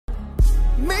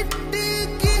मिट्टी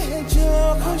की है जो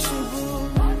खुशबू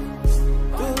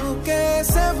तू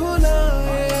कैसे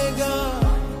भुलाएगा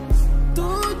तू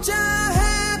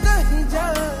चाहे कहीं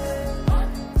जाए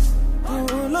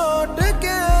तू लौट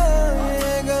के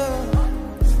आएगा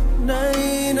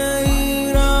नई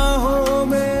नई राहों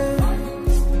में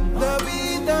दबी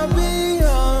दबी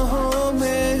आहों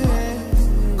में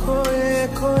खोए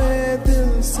खोए दिल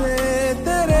से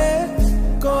तेरे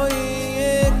कोई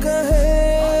ये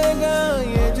कहेगा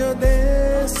ये जो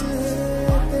देश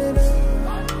है तेरा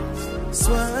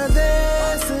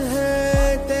स्वदेश है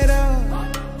तेरा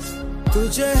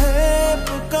तुझे है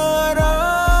पुकारा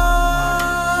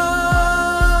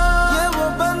ये वो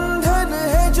बंधन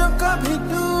है जो कभी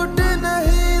टूट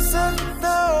नहीं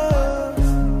सकता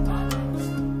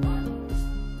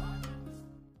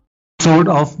Episode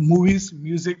of movies,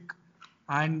 music,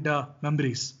 and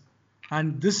memories.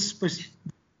 And this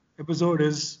episode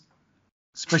is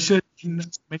special in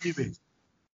many ways,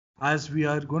 as we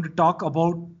are going to talk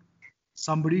about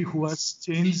somebody who has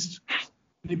changed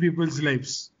many people's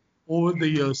lives over the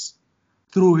years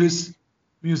through his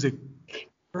music.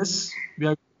 Yes,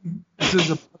 this is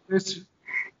a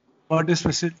birthday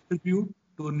special tribute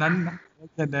to none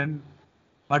other than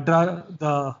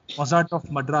the Mozart of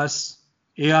Madras,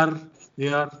 AR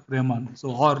Rahman,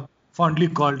 so or fondly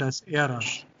called as ARR.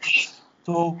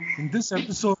 So in this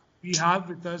episode, we have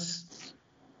with us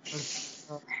a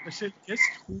special guest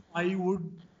who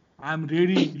I'm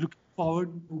really looking forward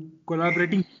to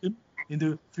collaborating with him in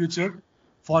the future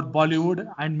for Bollywood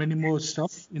and many more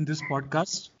stuff in this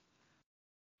podcast.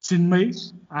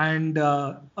 Chinmay, and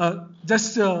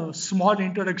just a small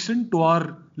introduction to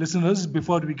our listeners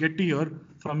before we get to hear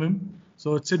from him.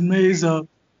 So Chinmay is a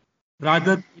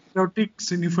rather patriotic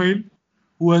cinephile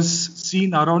who has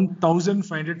seen around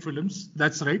 1,500 films.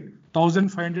 That's right,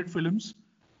 1,500 films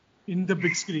in the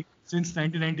big screen since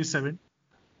 1997.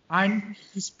 And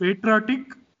he's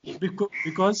patriotic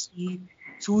because he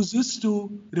chooses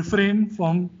to refrain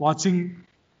from watching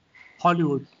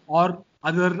Hollywood or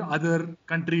other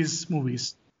countries'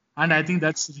 movies. And I think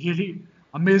that's really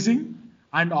amazing.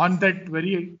 And on that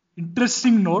very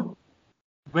interesting note,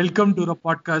 welcome to the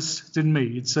podcast,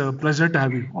 Chinmay. It's a pleasure to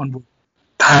have you on board.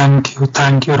 Thank you,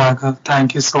 Raghav.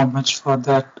 Thank you so much for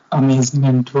that amazing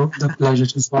intro. The pleasure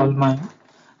is all mine.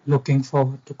 Looking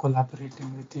forward to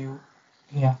collaborating with you.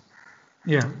 Yeah,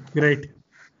 great.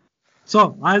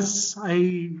 So, as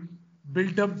I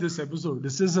built up this episode,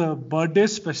 this is a birthday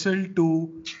special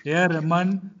to A.R.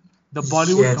 Rahman, the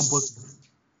Bollywood composer.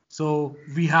 So,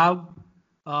 we have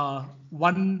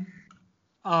one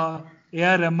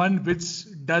A.R. Rahman which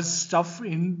does stuff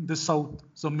in the South,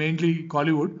 so mainly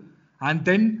Collywood. And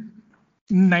then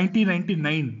in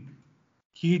 1999,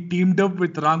 he teamed up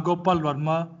with Ram Gopal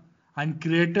Verma and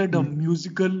created a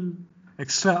musical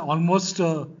almost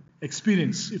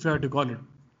experience, if I have to call it,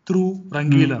 through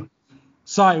Rangeela.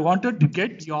 So I wanted to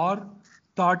get your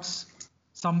thoughts,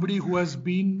 somebody who has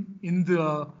been in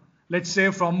the, let's say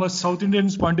from a South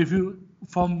Indian's point of view,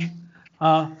 from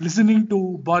listening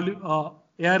to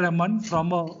A.R. Rahman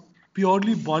from a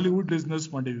purely Bollywood listener's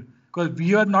point of view. Because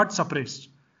we are not suppressed.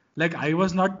 Like I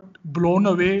was not blown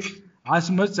away as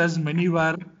much as many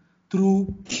were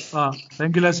through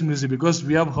Rangeela's music, because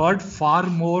we have heard far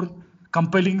more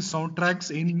compelling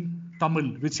soundtracks in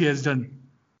Tamil, which he has done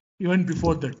even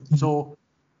before that. So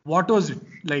what was it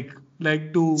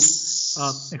like to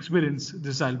experience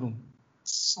this album?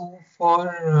 So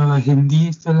for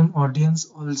Hindi film audience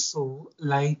also,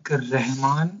 like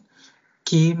Rahman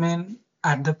came in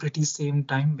at the pretty same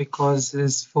time, because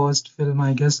his first film,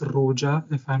 I guess Roja,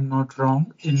 if I'm not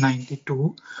wrong, in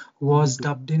 92 was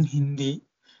dubbed in Hindi,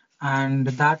 and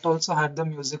that also had the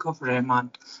music of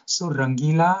Rahman. So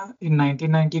Rangeela in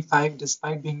 1995,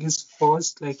 despite being his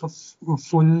first like a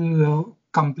full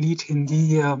complete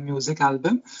Hindi music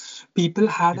album, people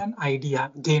had an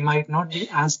idea. They might not be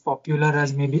as popular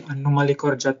as maybe Annu Malik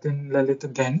or Jatin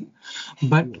Lalit then,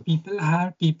 but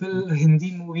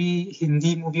Hindi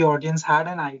movie audience had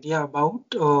an idea about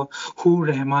who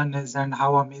Rahman is and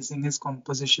how amazing his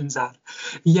compositions are.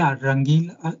 Yeah,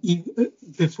 Rangeela,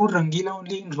 before Rangeela,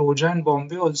 only in Roja and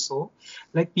Bombay also,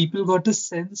 like people got a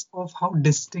sense of how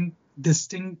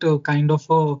distinct kind of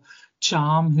a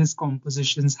charm his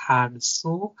compositions had.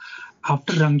 So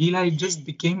after Rangeela, it just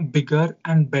became bigger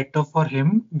and better for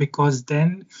him, because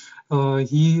then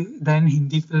then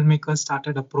Hindi filmmakers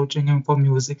started approaching him for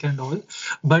music and all.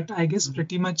 But I guess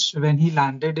pretty much when he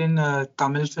landed in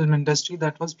Tamil film industry,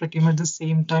 that was pretty much the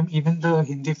same time even the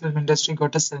Hindi film industry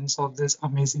got a sense of this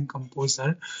amazing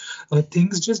composer.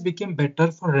 Things just became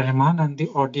better for Rahman and the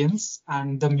audience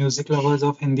and the music lovers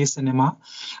of Hindi cinema.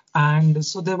 And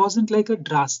so there wasn't like a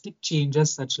drastic change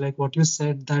as such, like what you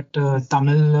said that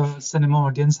Tamil cinema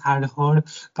audience had heard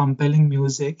compelling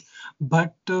music,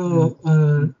 but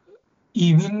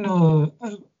even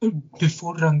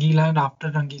before Rangeela and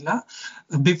after Rangeela,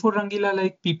 before Rangeela,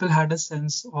 like people had a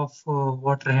sense of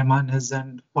what Rahman is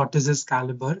and what is his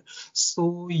caliber.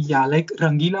 So yeah, like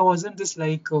Rangeela wasn't this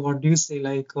like what do you say,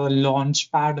 like a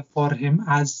launch pad for him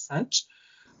as such.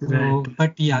 Right.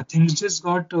 But yeah, things just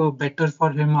got better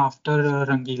for him after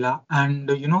Rangeela, and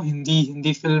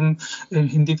Hindi film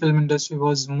industry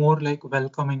was more like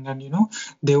welcoming, and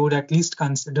they would at least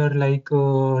consider like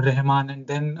Rahman, and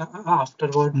then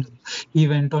afterward he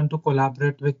went on to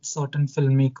collaborate with certain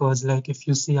filmmakers. Like if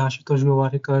you see Ashutosh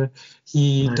Gowarikar,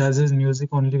 he Right. does his music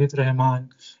only with Rahman.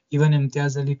 Even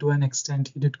Imtiaz Ali, to an extent,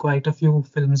 he did quite a few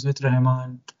films with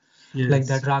Rahman. Like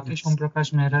that, Yes. Rakesh Om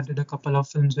Prakash Mehra did a couple of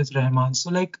films with Rahman. So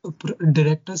like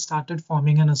directors started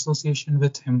forming an association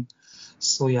with him.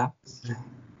 So yeah.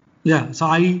 Yeah. So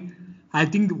I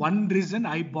think one reason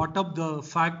I brought up the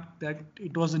fact that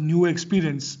it was a new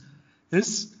experience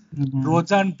is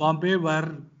Rosa and Bombay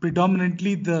were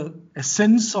predominantly the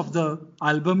essence of the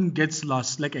album gets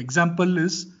lost. Like example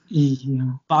is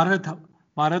Yeah. Bharat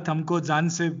Bharat Humko Jaan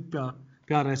Se Pyar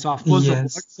Hai. So of course the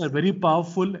Yes. words are very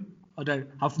powerful. Right.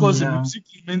 Of course the Yeah. music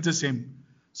remains the same.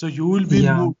 So you will be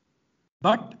Yeah. moved,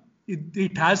 but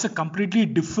it has a completely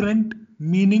different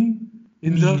meaning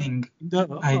in Meaning. the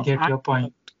I get your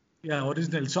point. yeah,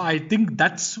 original. So I think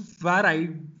that's where I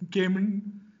came in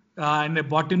and I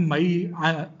brought in my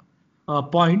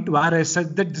point where I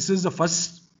said that this is the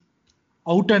first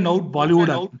out and out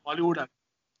Bollywood album.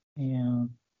 Yeah.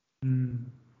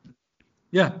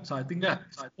 Yeah, so I think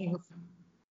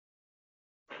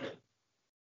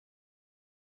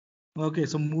okay.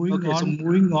 So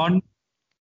moving on.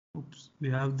 Oops, we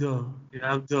have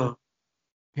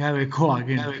echo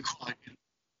again.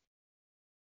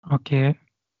 Okay.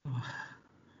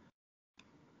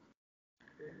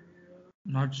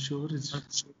 Not sure.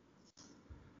 It's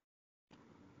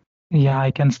Yeah,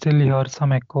 I can still hear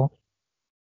some echo.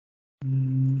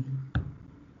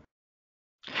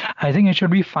 I think it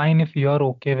should be fine if you're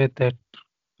okay with it.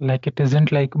 Like it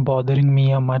isn't like bothering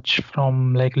me much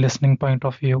from like listening point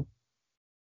of view.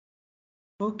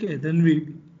 okay. Then we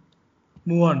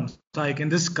move on. So I can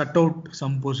just cut out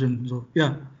some portion. So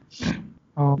yeah,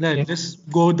 Okay. let's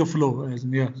go with the flow.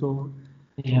 Yeah. So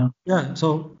Yeah. yeah. So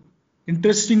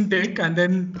interesting take, and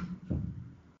then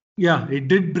yeah, it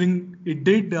did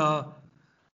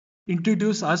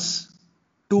introduce us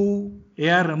to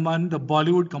A.R. Rahman, the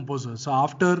Bollywood composer. So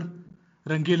after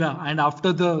Rangeela and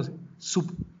after the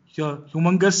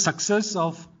humongous success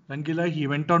of Rangeela, he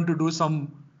went on to do some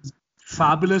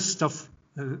fabulous stuff,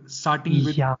 starting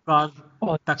with Yeah. Takshar.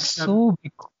 Also,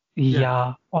 Yeah,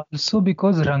 yeah, also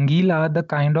because Rangeela, the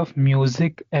kind of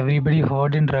music everybody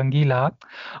heard in Rangeela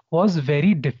was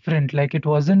very different. Like it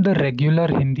wasn't the regular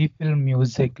Hindi film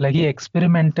music. Like he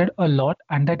experimented a lot,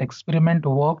 and that experiment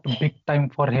worked big time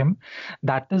for him.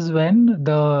 That is when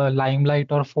the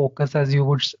limelight or focus, as you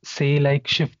would say, like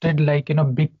shifted like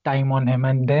big time on him.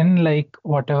 And then like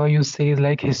whatever you say is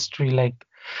like history. Like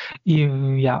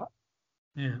yeah,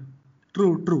 yeah.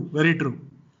 True, very true.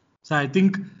 So I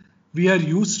think we are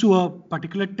used to a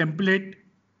particular template.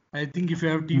 I think if you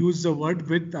have to use the word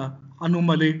with Anu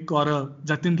Malik or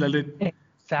Jatin Lalit, which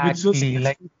was exactly.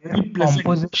 Like their very pleasant,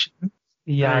 composition,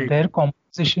 yeah, right? their compositions,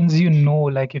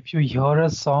 like if you hear a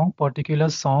song, particular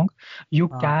song, you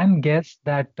Uh, can guess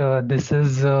that this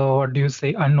is what do you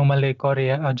say, Anu Malik or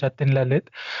Jatin Lalit.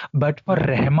 But for right.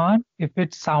 Rahman, if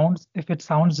it sounds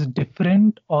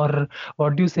different, or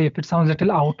what do you say, if it sounds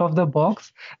little out of the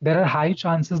box, there are high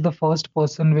chances the first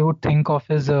person we would think of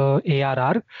is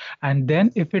ARR. And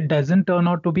then if it doesn't turn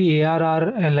out to be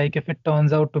ARR, like if it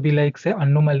turns out to be like say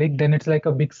Annu Malik, then it's like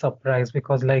a big surprise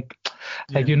because like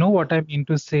Yeah, you know what I mean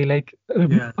to say, like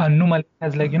yeah, Annu Malik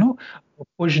has like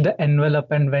pushed the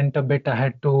envelope and went a bit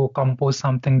ahead to compose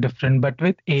something different. But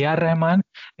with AR Rahman,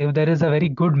 if there is a very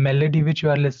good melody which you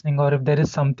are listening, or if there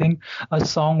is something, a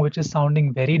song which is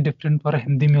sounding very different for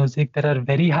Hindi music, there are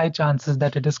very high chances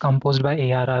that it is composed by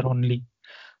ARR only.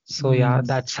 So yeah,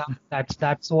 mm,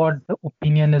 that's what the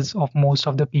opinion is of most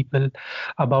of the people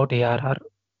about ARR.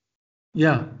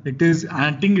 yeah. It is.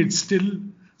 I think it still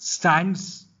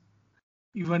stands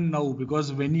even now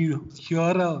because when you hear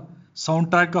a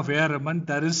soundtrack of A.R. Rahman,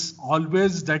 there is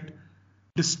always that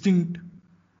distinct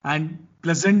and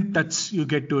pleasant touch you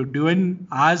get to it. Even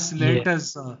as Yeah. late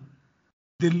as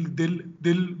Dil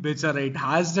Bechara, it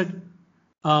has that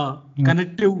Mm.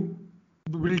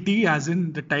 connectivity, as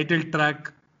in the title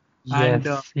track and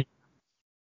Yes.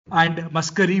 and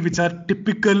Maskari, which are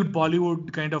typical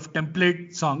Bollywood kind of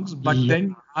template songs. But Yeah. then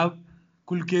you have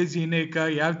Kulke Zine Ka,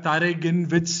 you have Tare Gin,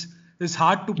 which is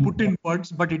hard to put Yeah. in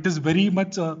words, but it is very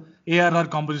much a ARR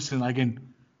composition again.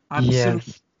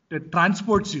 Absolutely. Yes. It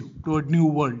transports you to a new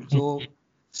world. So,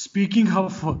 speaking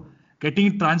of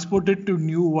getting transported to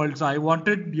new worlds, I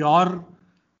wanted your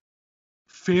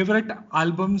favorite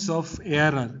albums of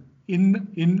ARR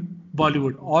in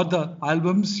Bollywood, or the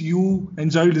albums you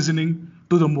enjoy listening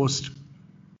to the most.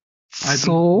 I think.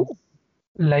 So,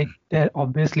 like, there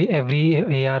obviously every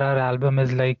ARR album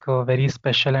is like very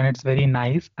special and it's very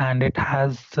nice and it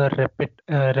has a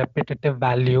repetitive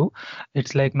value.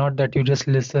 It's like not that you just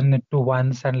listen it to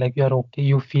once and like you're okay,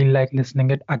 you feel like listening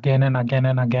it again and again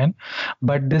and again.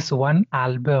 But this one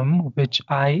album which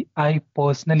I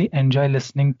personally enjoy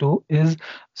listening to is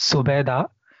Subeda,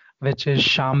 which is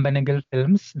Sham Benegal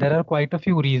Films. There are quite a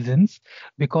few reasons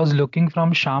because looking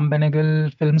from Sham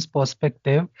Benegal Films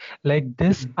perspective, like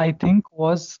this, I think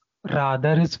was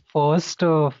rather his first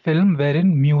film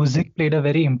wherein music played a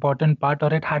very important part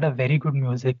or it had a very good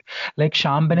music. Like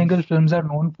Sham Benegal films are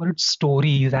known for its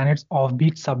stories and its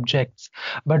offbeat subjects.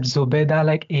 But Zubeda,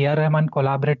 like A.R. Rahman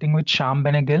collaborating with Sham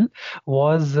Benegal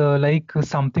was like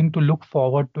something to look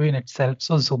forward to in itself.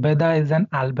 So Zubeda is an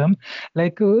album.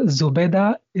 Like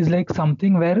Zubeda is like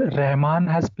something where Rahman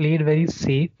has played very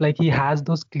safe. Like he has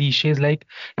those cliches, like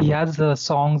he has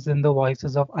songs in the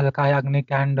voices of Alka Yagnik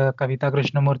and Kavita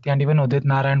Krishnamurthy and even Udit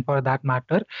Narayan for that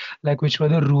matter, like which were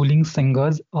the ruling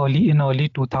singers early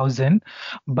 2000.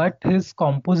 But his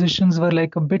compositions were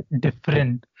like a bit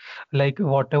different. Like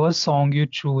whatever song you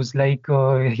choose, like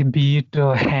be it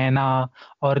Hena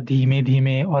or Dhime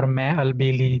Dhime or Main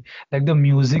Albeli, like the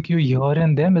music you hear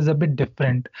in them is a bit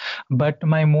different. But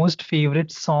my most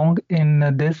favorite song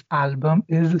in this album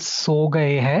is So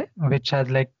Gaye Hai, which has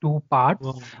like two parts,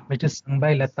 Wow. which is sung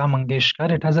by Lata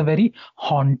Mangeshkar. It has a very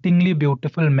hauntingly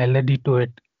beautiful melody to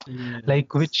it,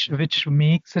 like Yes. which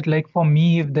makes it like for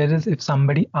me, if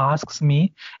somebody asks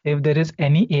me if there is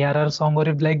any ARR song or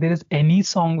if like there is any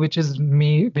song which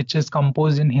is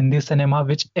composed in Hindi cinema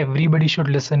which everybody should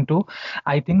listen to,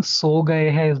 I think So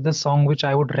Gaye Hai is the song which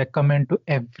I would recommend to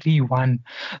everyone.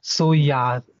 So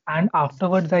yeah, and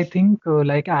afterwards I think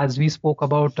like as we spoke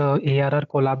about ARR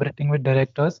collaborating with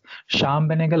directors, Sham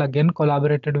Benegal again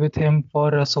collaborated with him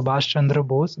for Subhash Chandra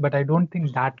Bose, but I don't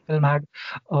think that film had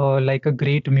like a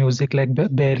great music, like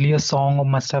barely a song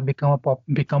must have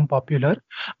become popular.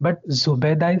 But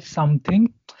Zubeda is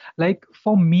something like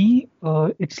for me,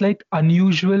 it's like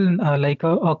unusual, like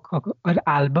an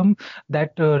album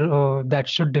that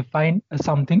should define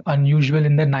something unusual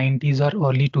in the 90s or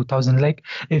early 2000s. Like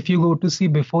if you go to see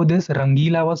before this,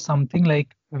 Rangeela was something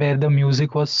like where the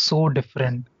music was so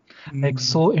different, like Mm.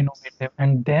 so innovative.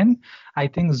 And then I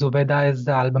think Zubeda is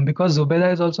the album because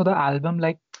Zubeda is also the album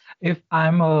like if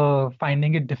I'm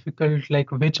finding it difficult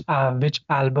like which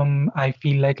album I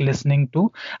feel like listening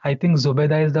to, I think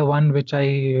Zubeda is the one which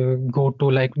I go to,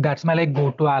 like that's my like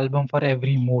go to album for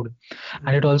every mood.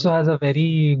 And it also has a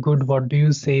very good, what do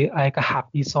you say, like a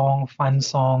happy song, fun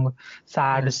song,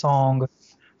 sad Yes. song,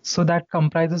 so that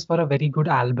comprises for a very good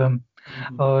album.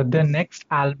 Mhm. The next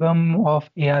album of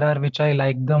ARR which I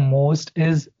like the most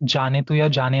is Jaane Tu Ya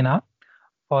Jaane Na,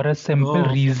 for a simple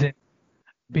Oh, reason yeah.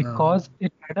 because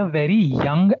it had a very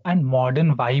young and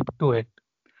modern vibe to it.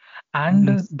 And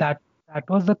Mm. that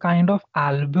was the kind of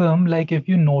album, like if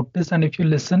you notice and if you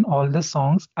listen all the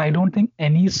songs, I don't think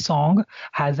any song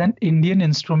has an Indian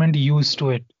instrument used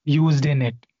in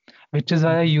it, which is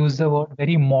why I use the word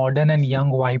very modern and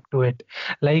young vibe to it.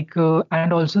 Like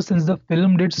and also since the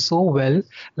film did so well,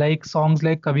 like songs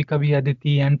like Kabhi Kabhi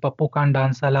Aditi and Pappu Kan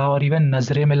Dansala or even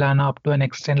Nazre Milana up to an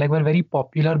extent like were very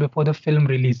popular before the film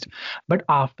released. But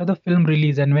after the film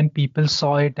release and when people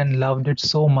saw it and loved it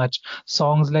so much,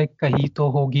 songs like Kahi To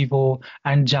Hogi Wo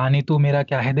and Jaane Tu Mera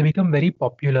Kya Hai, they become very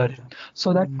popular. Yeah.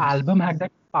 So that Mm. album had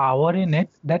that power in it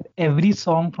that every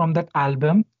song from that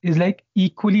album is like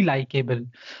equally likable.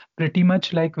 Pretty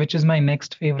much like which is my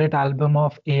next favorite album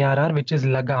of ARR, which is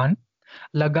Lagan.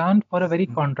 Lagan, for a very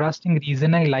contrasting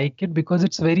reason, I like it because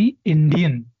it's very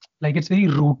Indian. Like it's very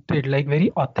rooted, like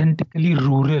very authentically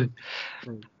rural.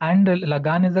 Right. And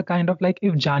Lagan is a kind of like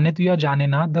if Jaane Tu Ya Jaane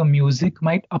Na, the music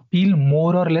might appeal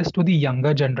more or less to the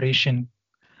younger generation.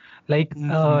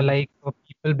 Mm.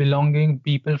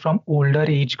 People from older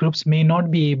age groups may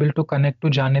not be able to connect to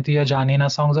Jaane Tu Ya Jaane Na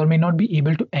songs, or may not be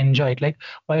able to enjoy it. Like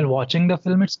while watching the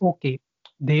film, it's okay.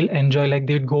 They'll enjoy, like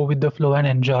they'd go with the flow and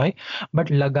enjoy. But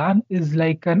Lagan is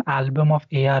like an album of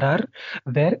ARR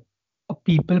where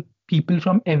people people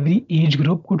from every age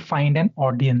group could find an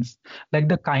audience. Like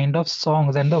the kind of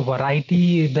songs and the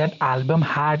variety that album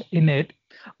had in it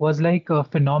was like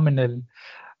phenomenal.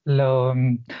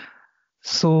 Um,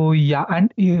 so yeah,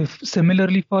 and if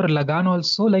similarly for Lagan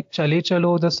also, like Chale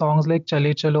Chalo, the songs like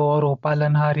Chale Chalo or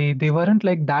Opalan Hari, they weren't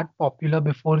like that popular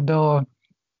before the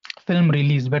film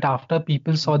released, but after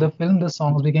people saw the film, the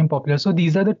songs became popular. So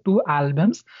these are the two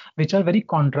albums which are very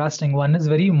contrasting. One is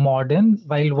very modern,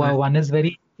 while Right. one is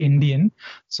very Indian.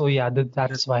 So yeah, Right.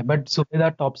 that's why. But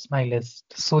Zubeda tops my list.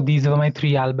 So these were my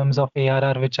three albums of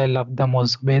ARR which I love the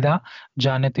most: Zubeda,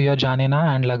 Jaane Tu Ya Jaane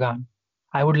Na, and Lagan.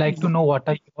 I would like to know what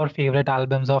are your favorite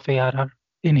albums of ARR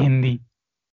in Hindi.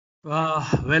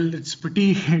 Well, it's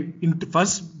pretty.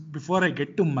 First, before I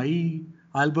get to my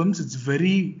albums, it's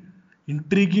very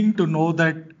intriguing to know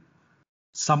that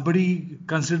somebody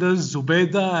considers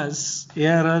Zubeda as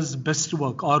ARR's best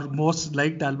work or most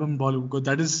liked album in Bollywood. Because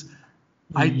that is,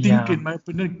 I think, Yeah, in my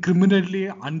opinion, criminally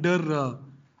under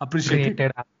appreciated.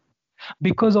 rated.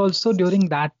 Because also during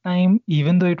that time,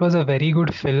 even though it was a very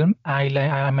good film, I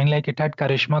mean like it had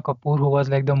Karishma Kapoor, who was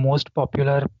like the most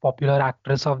popular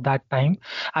actress of that time.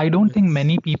 I don't think Yes.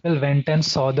 many people went and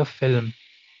saw the film.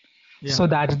 Yeah. So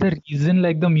that's the reason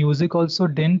like the music also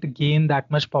didn't gain that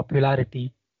much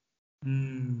popularity.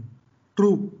 Mm,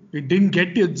 true. It didn't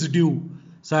get its due.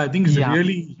 So I think it's Yeah,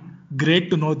 really great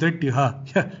to know that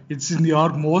yeah, it's in your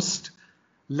most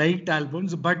liked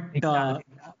albums. But exactly.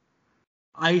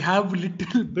 I have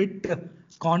little bit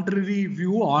contrary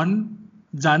view on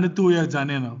Jaane Tu Ya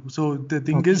Jaane Na. So the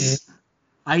thing Okay. is,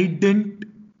 I didn't.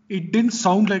 It didn't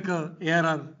sound like a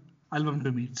ARR album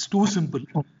to me. It's too simple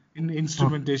Oh, in oh,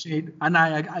 instrumentation. And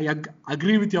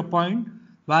agree with your point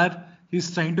where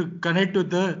he's trying to connect with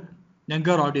the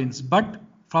younger audience. But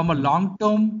from a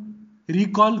long-term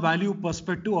recall value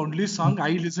perspective, only song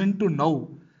I listen to now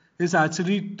is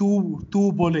actually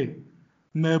Tu Bole.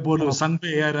 मैं बोलो oh, sung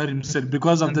by ARR himself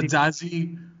because of the Sandeep.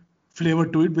 jazzy flavor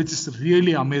to it, which is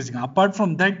really amazing. Apart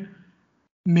from that,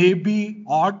 maybe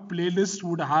odd playlist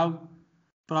would have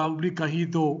probably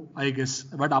Kahi To, I guess.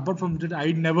 But apart from that,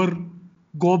 I'd never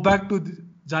go back to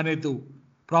Jane Tu,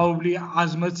 probably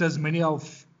as much as many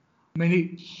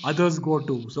others go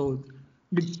to. So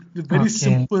it's very Okay.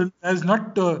 simple. There's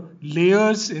not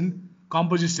layers in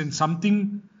composition.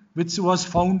 Something which was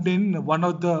found in one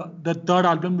of the third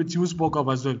album which you spoke of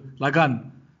as well,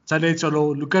 Lagan, Chale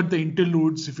Chalo. Look at the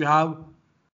interludes. If you have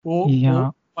O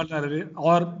Yeah,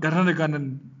 or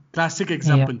Garnaganan, classic yeah,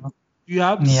 example. You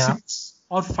have yeah. 6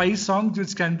 or 5 songs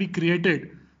which can be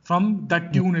created from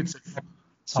that Yeah. tune itself. That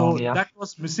song, So yeah. that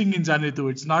was missing in Janitu.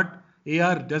 It's not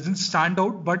AR doesn't stand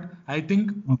out, but I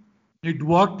think Mm, it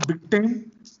worked big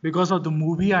time because of the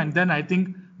movie. And then I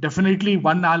think definitely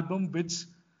one album which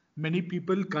many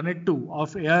people connect to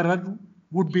of ARR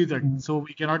would be that. mm, So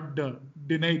we cannot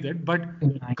deny that. But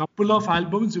nice. couple of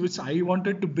albums which I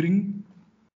wanted to bring,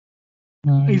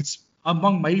 Mm, it's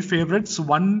among my favorites.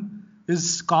 One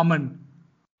is Common,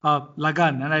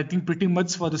 Lagan, and I think pretty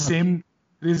much for the okay. same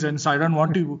reason. So I don't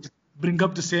want to bring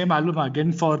up the same album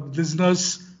again for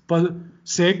listeners'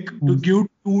 sake to Mm, give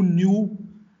two new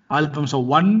albums. So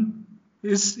one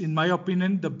is, in my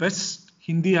opinion, the best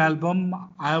Hindi album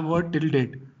I have heard till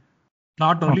date.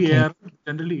 Not only okay. AR,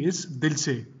 generally is Dil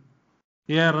Se,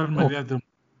 ARR Oh, Maryadam.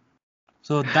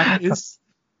 So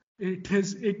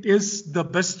it is the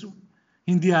best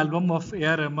Hindi album of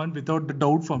A.R. Rahman without the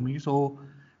doubt for me. So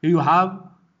you have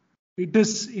it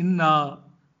is in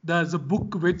there's a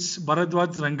book which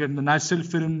Bharadwaj Rangan, the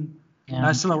yeah.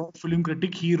 National Award film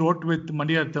critic, he wrote with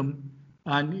Maniatham,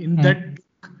 and in Mm, that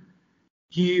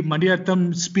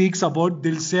Maniatham speaks about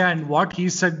Dilse, and what he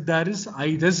said there is,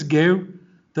 I just gave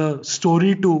the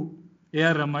story to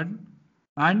A.R. Rahman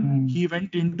and mm, he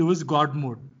went into his God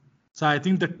mode. So I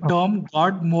think the oh, term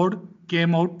God mode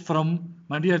came out from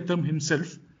Maniatham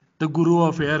himself, the guru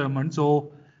of A.R. Rahman.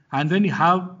 So, and then you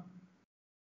have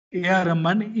A.R.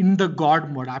 Rahman in the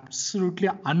God mode. Absolutely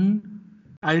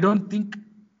I don't think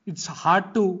it's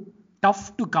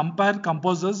tough to compare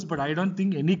composers, but I don't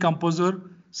think any composer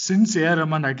since A.R.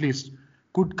 Rahman at least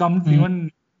could come mm,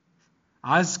 even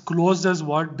as close as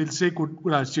what Dilse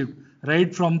could achieve.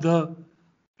 Right from the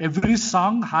every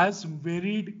song has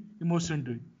varied emotion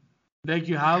to it. Like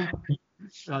you have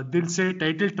Dilse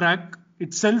title track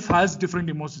itself has different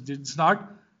emotions. It's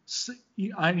not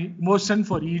an emotion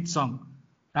for each song,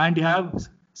 and you have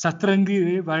Satrangi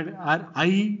Re, where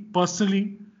I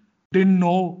personally didn't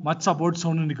know much about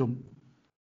Sonu Nigam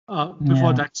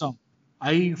before that song.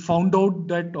 I found out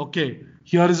that okay,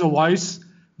 here is a voice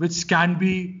which can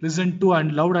be listened to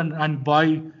and loved, and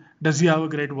boy, does he have a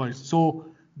great voice. So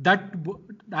that,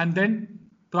 and then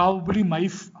probably my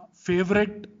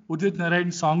favorite Udit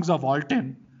Narayan songs of all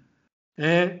time.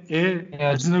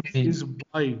 Ajnabi is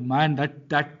boy, man,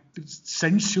 that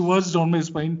sends shivers down my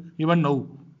spine even now.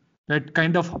 That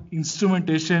kind of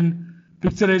instrumentation,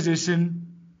 picturization,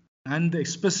 and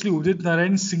especially Udit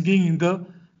Narayan singing in the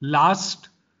last,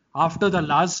 after the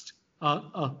last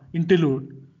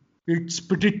interlude. It's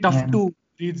pretty tough to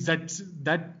reach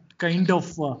that kind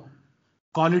of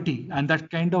quality and that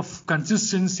kind of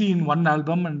consistency in one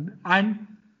album, and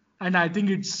I think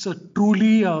it's a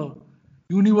truly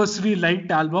universally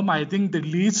liked album. I think the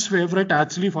least favorite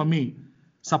actually for me,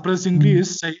 surprisingly,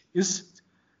 is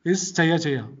Chaya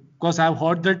Chaya, because I've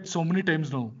heard that so many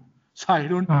times now. So I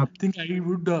don't think I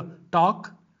would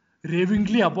talk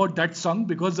ravingly about that song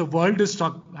because the world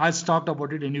has talked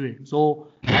about it anyway. So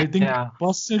I think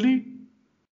personally,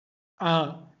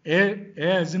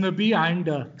 Ajnabi and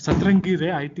Satrangi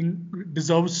Re, I think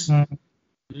deserves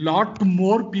lot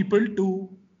more people to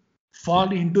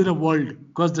fall into the world,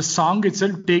 because the song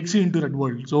itself takes you into that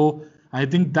world. So I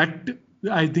think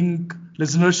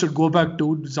listeners should go back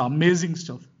to this amazing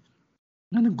stuff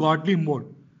in a godly mode,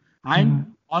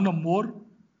 and on a more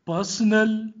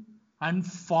personal and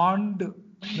fond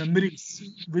memories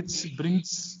which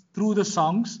brings through the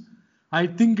songs. I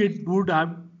think it would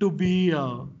have to be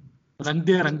Rang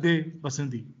De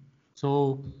Basanti.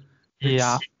 So it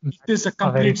is a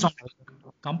complete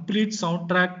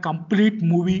soundtrack, complete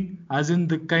movie, as in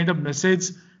the kind of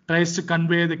message tries to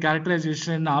convey, the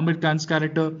characterization, Amir Khan's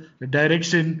character, the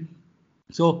direction.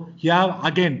 So yeah,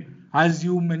 again, as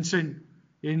you mentioned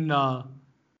in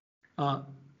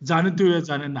Jaane Tu Ya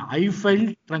Jaane Na, I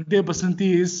felt Rang De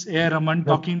Basanti is A.R. Rahman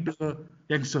talking to the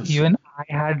youngsters. Even I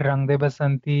had Rang De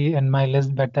Basanti in my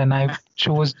list, but then I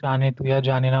chose Jaane Tu Ya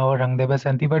Jaane Na or Rang De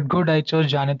Basanti. But good, I chose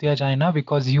Jaane Tu Ya Jaane Na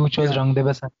because you chose Yeah. Rang De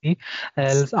Basanti.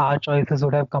 Else our choices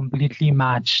would have completely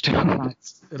matched.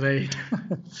 Right.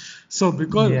 So Yeah.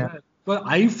 because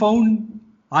I found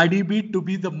RDB to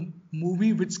be the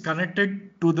movie which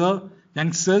connected to the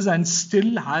youngsters and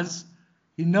still has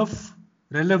enough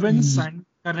relevance and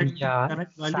Yeah,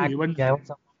 connect value even exactly. I was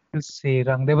about to say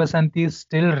Rang De Basanti is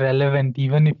still relevant,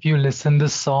 even if you listen the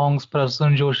songs,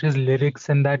 Prasun Joshi's lyrics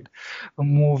in that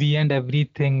movie and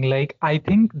everything. Like, I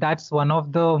think that's one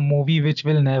of the movie which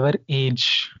will never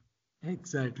age.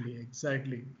 exactly.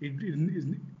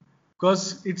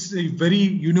 Because it's a very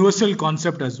universal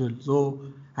concept as well. So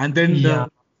and then Yeah,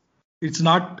 it's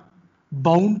not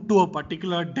bound to a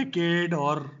particular decade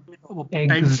or a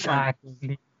time span.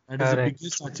 exactly. That is the Correct.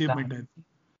 biggest achievement, I Exactly. think.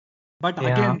 But Yeah.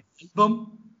 again, album,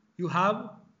 you have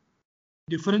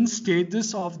different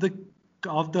stages of the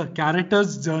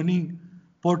character's journey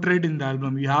portrayed in the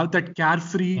album. You have that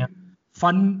carefree, Yeah.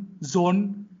 fun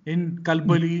zone in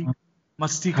Kalbali, Yeah.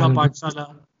 Mastika Kalbi Patsala,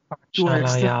 to an Pathshala,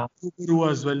 extent yeah. Ruburu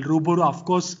as well. Ruburu, of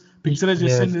course,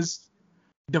 picturization Yes. is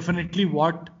definitely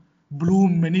what blew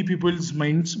many people's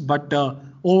minds. But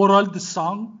overall, the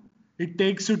song, it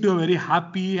takes you to a very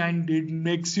happy, and it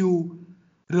makes you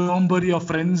remember your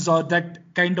friends or that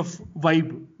kind of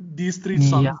vibe. These three Yeah.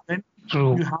 songs. Then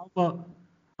True. you have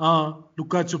a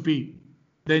Luka Chupi.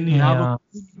 Then you have a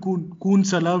Yeah. Koon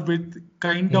Sala, with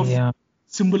kind of Yeah.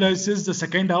 symbolizes the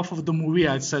second half of the movie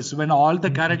as such, when all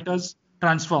the characters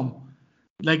transform.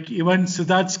 Like even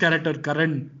Siddharth's character,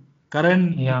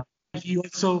 Karan, Yeah. he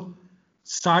also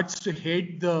starts to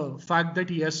hate the fact that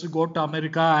he has to go to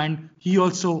America, and he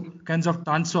also kinds of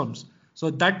transforms. So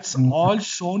that's Yeah. all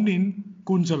shown in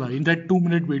Kunjala in that 2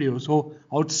 minute video. So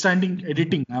outstanding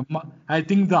editing. I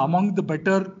think among the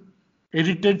better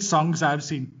edited songs I've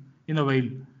seen in a while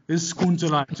is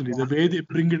Kunjala actually. The way they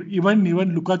bring it, even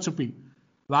Luka Chupi,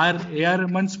 where A.R.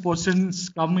 Rahman's portions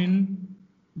come in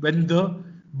when the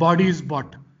body is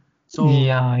bought. So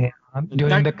Yeah, yeah.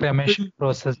 During that the cremation will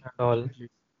process and all.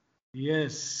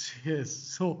 yes.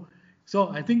 So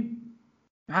I think,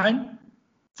 and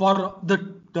for the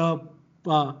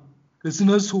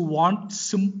listeners who want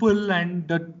simple and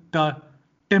the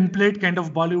template kind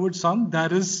of Bollywood song,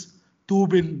 there is Tu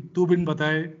Bin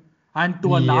Bataye, and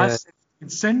to a Yeah, large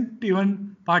extent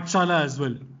even Patshala as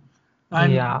well.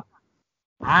 And yeah.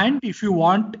 and if you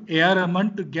want A.R.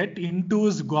 Rahman to get into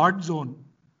his God zone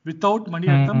without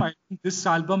Maniatham, Mm, I think this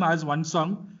album has one song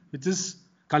which is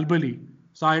Kalbali.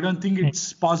 So I don't think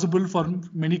it's possible for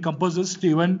many composers to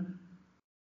even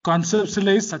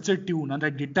conceptualize such a tune, and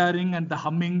the guitaring and the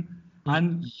humming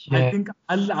And I Yeah. think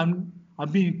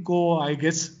Abhi Ko, I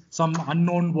guess, some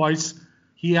unknown voice,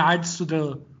 he adds to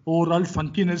the overall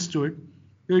funkiness to it.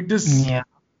 It is Yeah.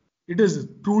 it is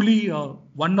truly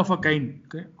one of a kind,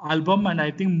 okay, album, and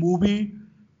I think movie.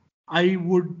 I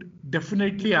would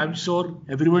definitely, I'm sure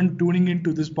everyone tuning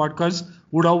into this podcast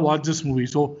would have watched this movie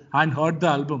so and heard the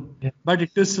album. Yeah. But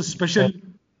it is a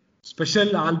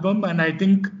special album, and I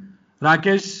think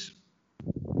Rakesh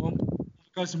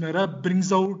Podcast Mera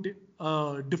brings out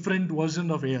a different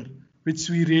version of air, which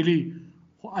we really,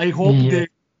 I hope Yeah.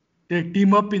 they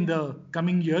team up in the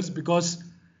coming years, because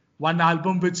one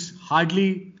album which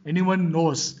hardly anyone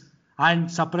knows,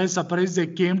 and surprise, they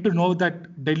came to know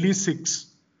that Delhi 6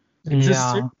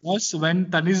 existed Yeah. was when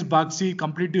Tanis Bagsi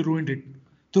completely ruined it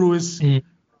through his Yeah.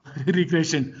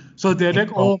 recreation. So they're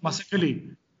like, Oh, oh,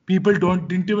 Masakali, people don't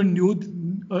didn't even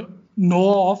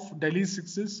know of Delhi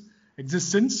Six's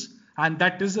existence, and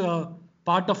that is a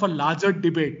part of a larger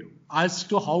debate as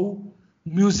to how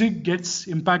music gets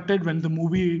impacted when the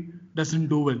movie doesn't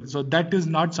do well. So that is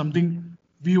not something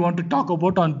we want to talk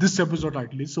about on this episode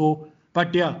at least. So,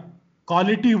 but yeah,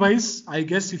 quality wise, I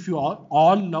guess if you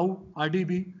all love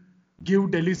RDB,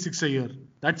 give Delhi 6 a year.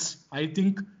 That's, I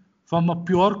think, from a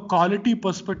pure quality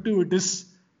perspective, it is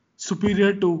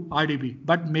superior to RDB,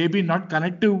 but maybe not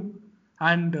connective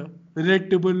and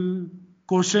relatable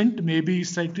quotient, maybe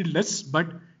slightly less, but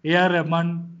AR Rahman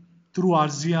through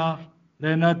Arzia,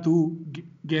 Rena to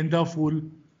Genda Fool,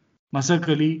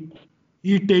 Masakali,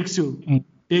 he mm,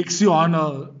 takes you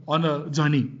on a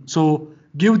journey. So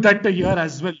give that a year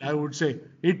as well. I would say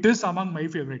it is among my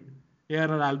favorite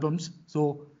ARR albums.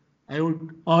 So I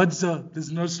would urge the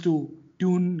listeners to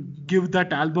give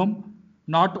that album,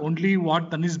 not only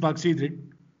what Tanis Bagsi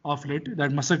did of late,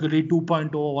 that Masakali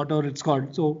 2.0, whatever it's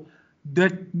called. So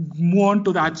that move on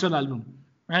to the actual album,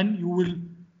 and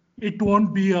it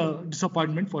won't be a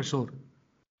disappointment for sure.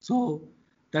 So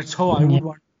that's how I yeah. would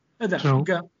want. You True.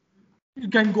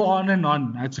 can go on and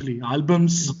on. Actually,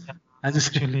 albums, Yeah. as I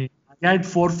said, Actually. I had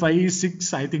 4, 5,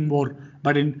 6, I think more.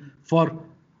 But in for,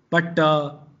 but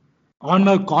on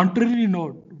a contrary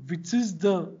note, which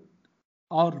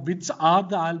are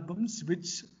the albums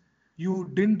which you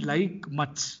didn't like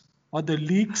much, or the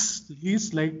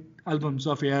least liked albums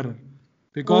of ARR?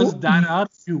 Because Oh, there are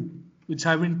few which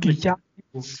haven't clicked. yeah,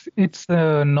 it's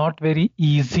not very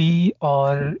easy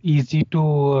or easy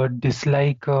to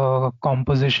dislike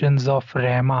compositions of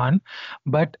Rahman,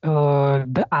 but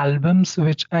the albums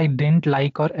which I didn't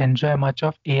like or enjoy much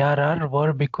of ARR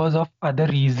were because of other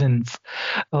reasons.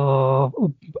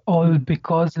 All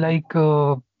because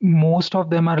most of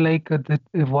them are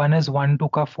one is one to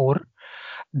ka four,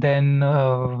 then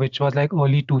which was like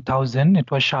early 2000.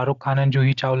 It was Shah Rukh Khan and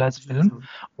Juhi Chawla's film.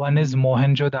 One is Mm.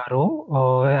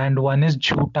 Mohenjo-daro, and one is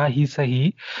Jhoota Hi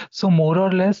Sahi. So more or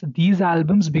less these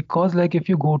albums, because like if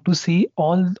you go to see,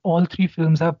 all three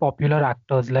films have popular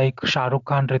actors like Shah Rukh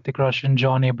Khan, Hrithik Roshan,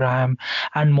 John Abraham,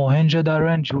 and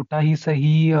Mohenjo-daro and Jhoota Hi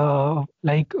Sahi.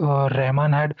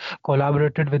 Rahman had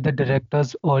collaborated with the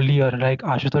directors earlier, like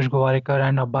Ashutosh Gowarikar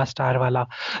and Abbas Tarwala.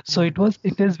 So it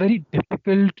is very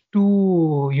difficult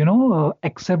to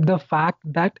accept the fact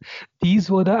that these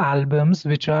were the albums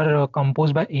which are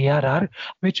composed by ARR,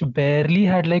 which barely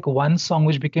had like one song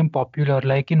which became popular.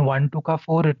 Like in One Tuka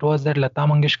Four, it was that Lata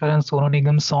Mangeshkar and Sonu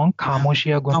Nigam song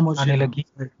Khamoshiya Khamosh, Gunjane yeah. Lagi,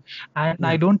 Right. and I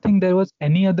Right. don't think there was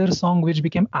any other song which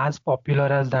became as popular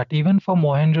as that. Even for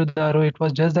Mohenjo-daro, it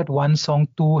was just that one song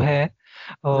Tu Hai,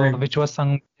 Right. which was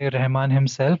sung by Rahman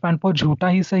himself. And for Jhoota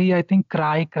Hi Sahi, I think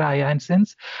Cry Cry. And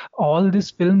since all these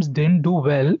films didn't do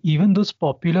well, even those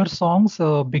popular songs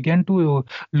began to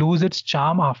lose its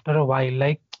charm after a while.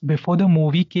 Like before the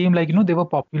movie came, they were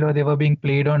popular, they were being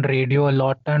played on radio a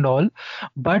lot and all.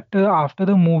 But after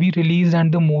the movie released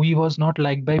and the movie was not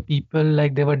liked by people,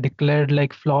 like they were declared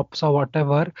like flops or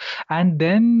whatever, and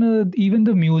then even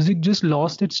the music just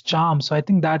lost its charm. So I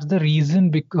think that's the reason,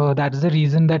 because that's the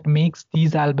reason that makes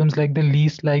these albums like the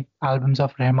least like albums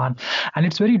of Rahman. And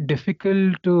it's very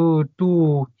difficult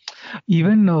to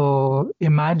even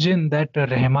imagine that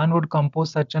Rahman would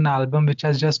compose such an album which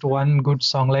has just one good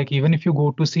song. Like even if you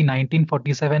go to see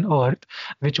 1947 Earth,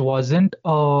 which wasn't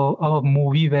a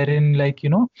movie wherein like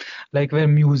where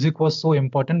music was so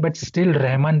important, but still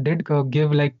Rahman did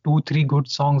give like two, three good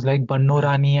songs like Banno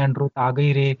Rani and Ruth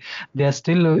Aagai Re. They are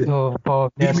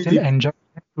Give me still the enjoyed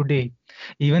today.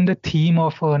 Even the theme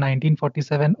of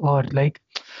 1947 Earth, like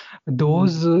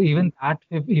those even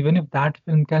if that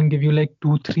film can give you like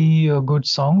two, three good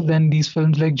songs, then these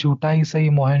films like Jhoota Hi Sahi,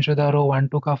 Mohenjo-daro, One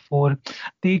Two Ka Four,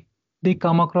 they they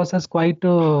come across as quite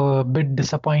a bit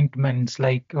disappointments.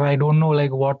 Like I don't know,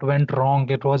 like what went wrong.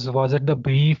 Was it the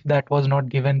brief that was not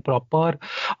given proper,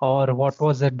 or what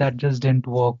was it that just didn't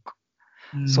work?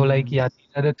 So like Hmm. yeah, these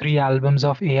are the three albums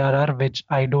of ARR which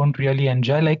I don't really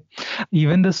enjoy. Like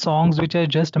even the songs which I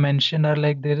just mentioned are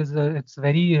like it's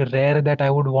very rare that I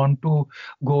would want to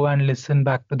go and listen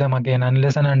back to them again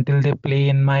unless and until they play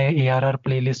in my ARR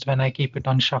playlist when I keep it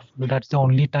on shuffle. That's the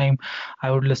only time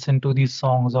I would listen to these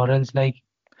songs, or else like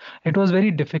it was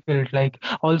very difficult. Like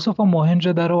also for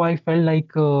Mohenjo-daro, I felt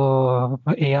like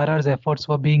ARR's efforts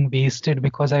were being wasted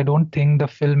because I don't think the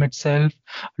film itself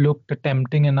looked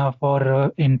tempting enough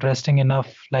or interesting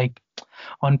enough, like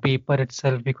on paper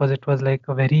itself, because it was like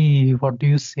a very, what do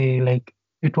you say, like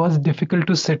it was difficult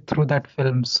to sit through that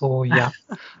film. So yeah,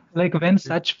 like when in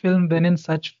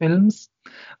such films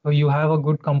you have a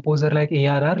good composer like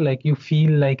ARR, like you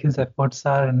feel like his efforts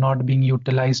are not being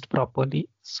utilized properly.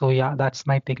 So yeah, that's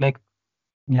my take. Like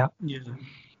yeah. Yeah,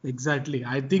 exactly.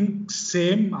 I think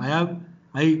same.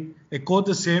 I echo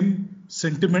the same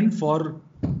sentiment for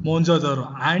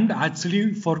Monjadaro, and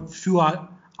actually for few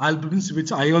albums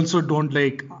which I also don't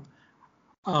like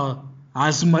uh,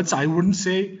 as much. I wouldn't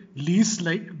say least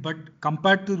like, but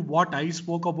compared to what I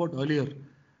spoke about earlier,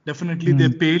 definitely they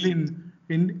Mm, pale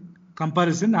in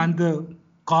comparison. And the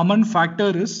common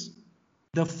factor is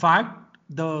the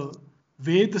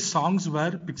way the songs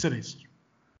were picturized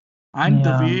and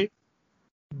the yeah. way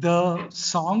the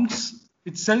songs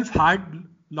itself had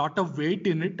lot of weight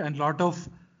in it and lot of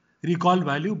recall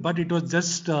value, but it was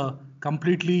just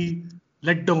completely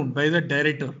let down by the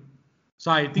director.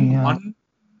 So I think Yeah. one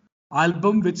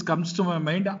album which comes to my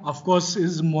mind, of course,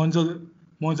 is Monza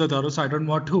So I don't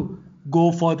want to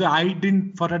go further.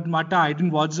 For that matter, I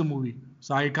didn't watch the movie,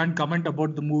 so I can't comment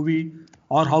about the movie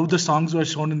or how the songs were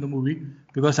shown in the movie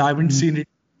because I haven't Mm, seen it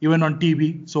even on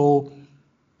TV. So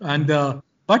and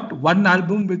but one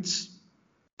album which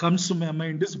comes to my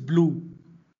mind is Blue,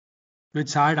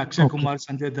 which had Akshay okay. Kumar,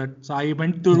 Sanjay Dutt. So I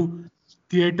went Yeah. to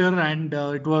theater and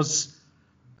it was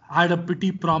had a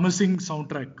pretty promising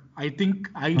soundtrack. I think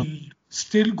Mm,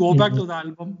 still go back yeah. to the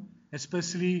album,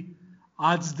 especially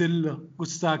Aaj Dil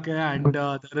Kuch Hai, and Good.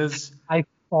 there is Like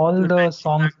all the the title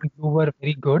songs track. in Blue were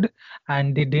very good,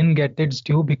 and they didn't get its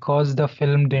due because the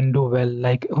film didn't do well.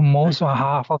 Like Right. most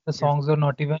half of the Yes. songs were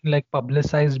not even like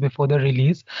publicized before the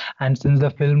release, and since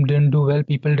the film didn't do well,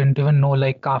 people didn't even know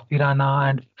like Kafirana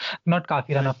and not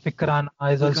Right. Kafirana, Fikrana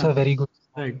is You also a can. very good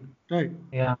Right. song. Right.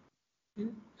 Yeah.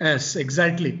 Yes,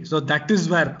 exactly. So that is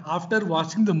where, after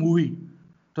watching the movie,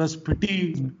 it was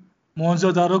pretty. Mm,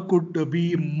 Mohenjo-daro could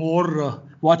be more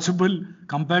watchable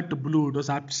compared to Blue. It was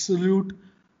absolute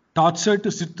torture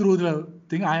to sit through the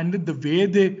thing, and the way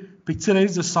they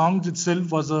picturized the songs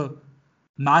itself was a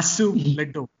massive yeah.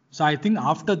 letdown. So I think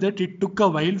after that, it took a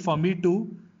while for me to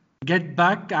get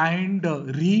back and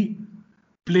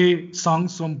replay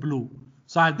songs from Blue.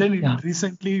 So then Yeah.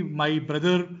 recently, my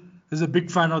brother is a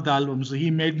big fan of the album, so he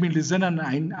made me listen, and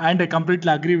I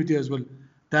completely agree with you as well.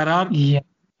 There are Yeah.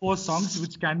 four songs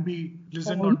which can be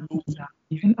listened All, on loop. yeah,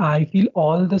 even I feel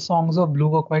all the songs of Blue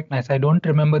were quite nice. I don't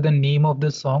remember the name of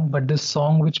the song, but the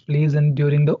song which plays in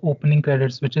during the opening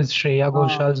credits, which is Shreya Uh,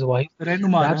 Ghoshal's voice,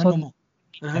 Rehnuma, that's also Rehnuma,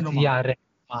 nice. Rehnuma. Yeah,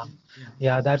 Rahman. Yeah,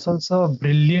 Yeah, that's also a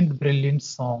brilliant, brilliant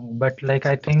song. But like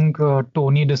I think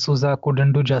Tony D'Souza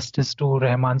couldn't do justice to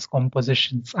Rahman's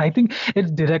compositions. I think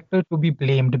it's director to be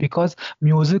blamed because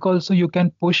music also you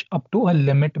can push up to a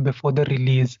limit before the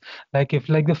release. Like if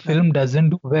like the yeah, film doesn't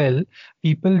do well,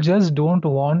 people just don't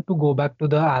want to go back to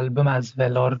the album as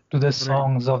well or to the right.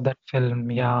 songs of that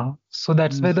film. Yeah. So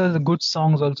that's where Mm. the good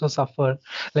songs also suffer.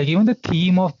 Like even the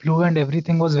theme of Blue and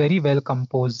everything was very well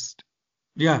composed.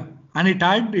 Yeah, and it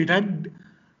had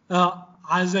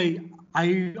as I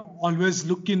always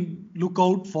look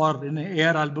out for in an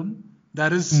AR album.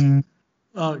 There is Mm,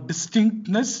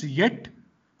 distinctness yet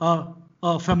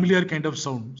a familiar kind of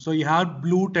sound. So you have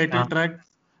Blue title yeah. track,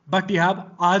 but you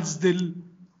have Aaj Dil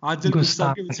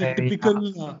Gustave, Gustake, which is a yeah.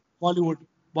 typical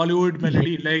Bollywood Ye-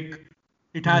 melody. Like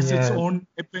it has its Yes. own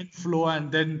ebb and flow,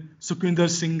 and then Sukhwinder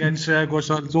Singh and Shreya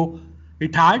Ghoshal. So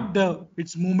it had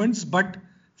its moments, but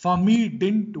for me, it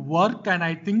didn't work. And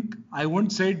I think I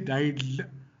won't say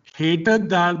hated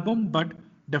the album, but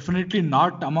definitely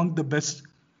not among the best.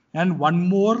 And one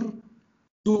more,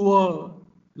 to a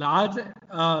large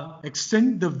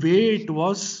extent, the way it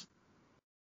was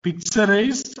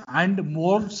picturized, and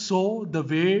more so the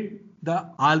way the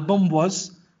album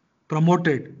was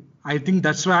promoted. I think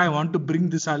that's why I want to bring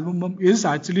this album is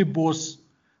actually Bose,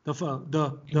 the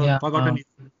Yeah. Forgotten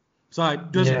Year. So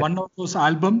it was Yeah. one of those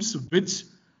albums which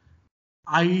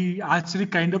I actually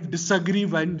kind of disagree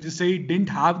when you say it didn't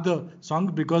have the song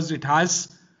because it has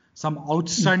some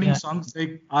outstanding Yeah. songs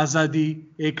like Azadi,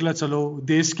 Ekla Chalo,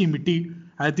 Desh Ki Mitti.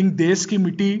 I think Desh Ki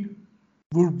Mitti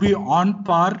would be on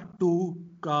par to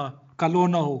Kalo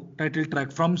Na Ho title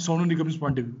track from Sonu Nigam's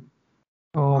point of view.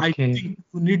 I Okay. think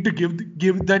you need to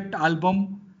give that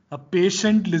album a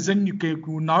patient listen.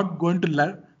 You're not going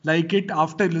to like it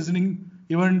after listening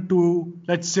even to,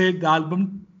 let's say, the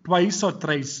album twice or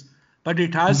thrice. But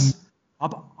it Mm, has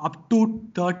up to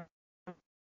 30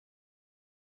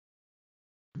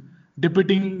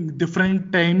 depicting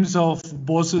different times of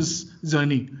Bose's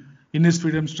journey in his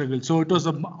freedom struggle. So it was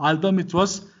an album which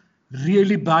was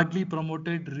really badly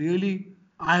promoted, really,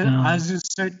 yeah. as you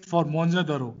said, for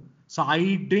Monjadaro. So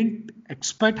I didn't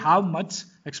have much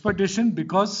expectation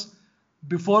because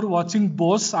before watching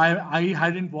Bose, I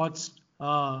hadn't watched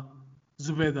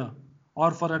Zubeda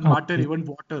or for that matter Okay. even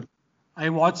Water. I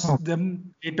watched Okay.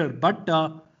 them later, but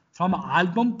from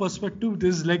album perspective, it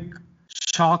is like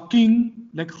shocking.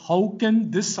 Like how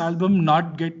can this album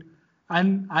not get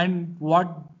and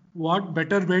what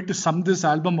better way to sum this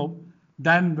album up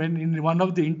than when in one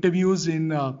of the interviews in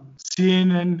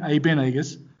CNN IBN, I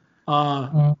guess, uh,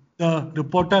 Mm, the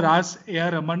reporter asked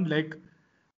A.R. Rahman like,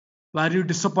 were you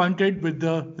disappointed with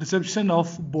the reception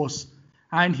of Bose?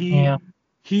 And yeah.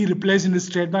 he replies in his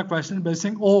trademark fashion by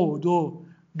saying, "Oh, though,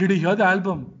 did you hear the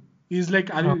album?" He's like,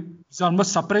 Oh, he's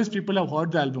almost surprised people have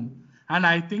heard the album. And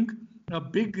I think a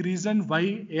big reason why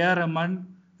A.R. Rahman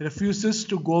refuses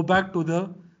to go back to the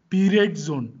period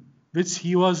zone, which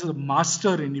he was a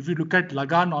master in. If you look at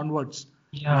Lagan onwards,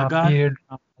 yeah. Lagan, Period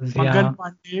dramas. Mangal Yeah.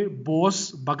 Pandey,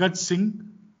 Bose, Bhagat Singh,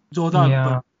 Jodha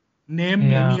Akbar. Yeah. Name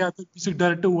Yeah. any other music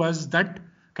director who has that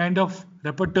kind of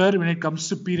repertoire when it comes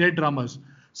to period dramas.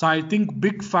 So I think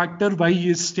big factor why he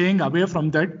is staying away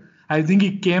from that. I think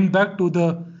he came back to the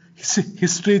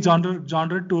history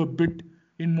genre to a bit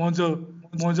in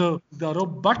Mojo Daro,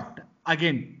 but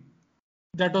again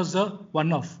that was a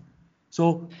one-off.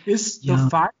 So is the Yeah.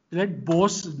 fact that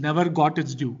Bose never got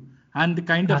its due and the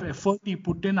kind of That, effort he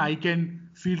put in, I can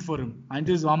feel for him. And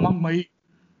this is among my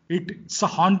it's a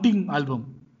haunting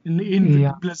album yeah.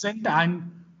 in pleasant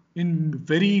and in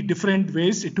very different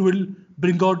ways. It will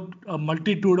bring out a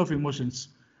multitude of emotions.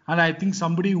 And I think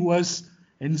somebody who has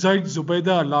enjoyed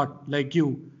Zubaida a lot, like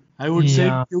you, I would say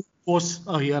Yeah. you Bose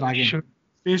here again. Should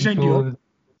Patient here. to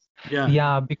Yeah.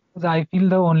 Yeah, because I feel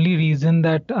the only reason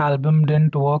that album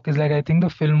didn't work is like I think the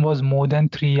film was more than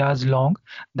 3 hours long.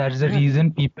 That's the Yeah.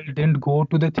 reason people didn't go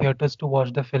to the theaters to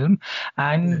watch the film.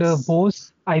 And Yes.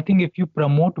 Bose, I think if you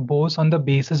promote Bose on the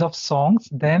basis of songs,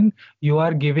 then you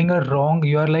are giving a wrong,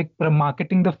 you are like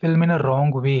marketing the film in a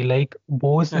wrong way. Like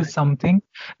Bose is Correct. something,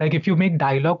 like if you make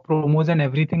dialogue promos and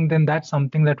everything, then that's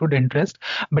something that would interest.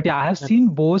 But yeah, I have Correct. seen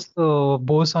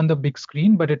Bose on the big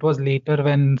screen, but it was later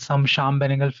when some Sham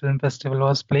Benegal Film Festival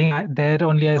was playing. There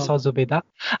only I Oh, saw Zubeda.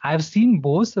 I've seen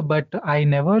Bose, but I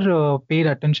never paid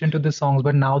attention to the songs.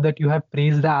 But now that you have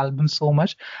praised the album so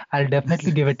much, I'll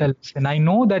definitely give it a listen. I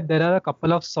know that there are a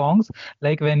couple of songs,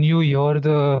 like when you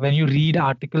read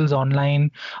articles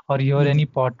online or hear mm, any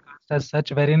podcast as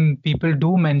such, wherein people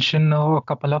do mention a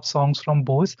couple of songs from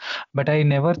Bose, but I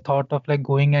never thought of like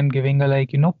going and giving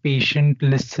a patient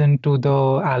listen to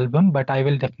the album. But I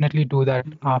will definitely do that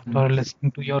after mm,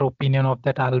 listening to your opinion of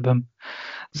that album.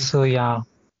 So yeah.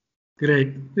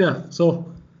 great. Yeah.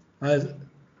 So, uh,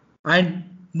 and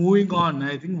moving on,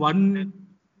 I think one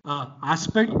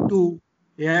aspect to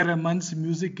A.R. Rahman's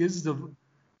music is the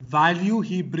value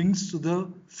he brings to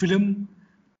the film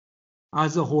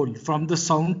as a whole, from the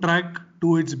soundtrack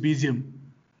to its BGM.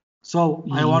 So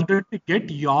I Yeah. wanted to get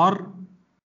your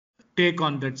take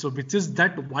on that. So which is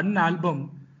that one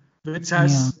album which Yeah.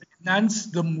 has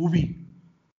enhanced the movie,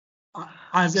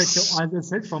 as I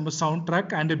said, from a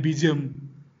soundtrack and a BGM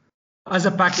as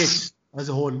a package as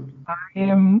a whole.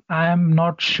 I am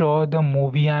not sure the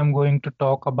movie I'm going to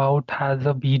talk about has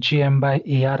a BGM by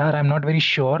ARR. I'm not very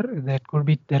sure. There could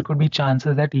be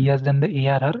chances that he has done the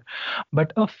ARR.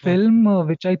 But a Uh, film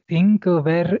which I think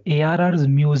where ARR's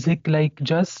music like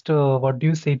just what do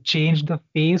you say changed the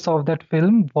face of that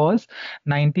film was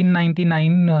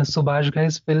 1999 Subhash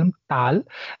Ghai's film Tal.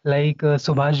 Like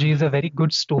Subhash Ji is a very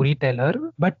good storyteller,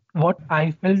 but what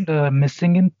I felt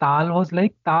missing in Tal was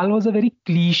like Tal was a very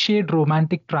cliched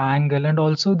romantic triangle, and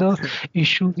also the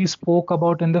issues he spoke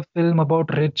about in the film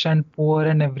about rich and poor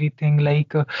and everything,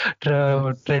 like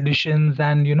traditions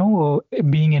and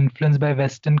being influenced by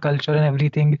Western culture and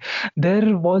everything.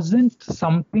 There wasn't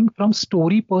something from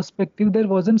story perspective. There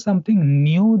wasn't something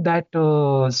new that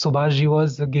Subhashji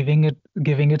was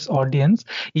giving its audience.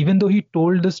 Even though he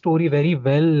told the story very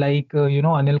well, like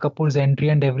Anil Kapoor's entry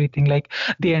and everything, like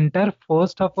the entire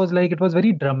first half was like it was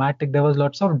very dramatic. There was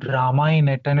lots of drama in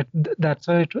it, and that's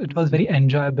why it was very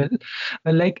enjoyable.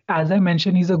 Like as I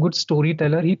mentioned, he's a good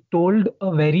storyteller. He told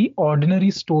a very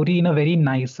ordinary story in a very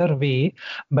nicer way.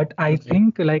 But I Okay.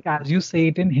 think, like as you say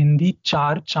it in Hindi,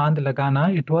 Char Chand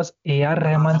Lagana, it was A.R. Uh-huh.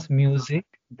 Rahman's music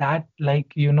that,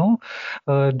 like,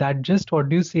 that just, what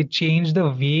do you say, changed the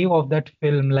wave of that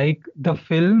film. Like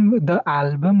the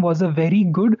album was a very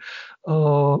good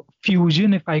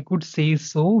fusion, if I could say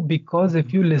so, because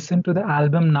if you listen to the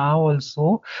album now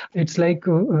also, it's like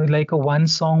a one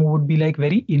song would be like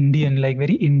very Indian, like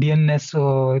very Indianness.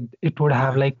 It would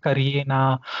have Okay. like Kariye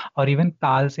Na, or even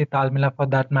Tal Se Tal Mila for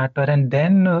that matter, and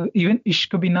then even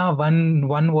Ishq Bina,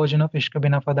 one version of Ishq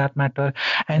Bina for that matter,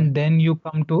 and then you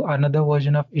come to another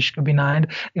version of Ishq Bina,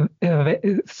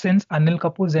 and since Anil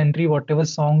Kapoor's entry, whatever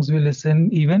songs we listen,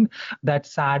 even that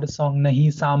sad song Nahi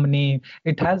Samne,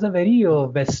 it has a very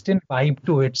Western vibe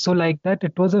to it. So like that,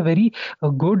 it was a very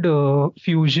good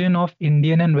fusion of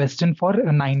Indian and Western for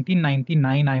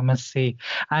 1999, I must say.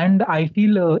 And I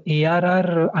feel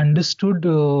ARR understood,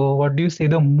 what do you say,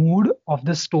 the mood of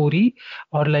the story,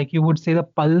 or like you would say the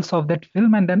pulse of that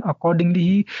film, and then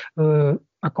accordingly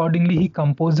he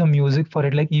composed the music for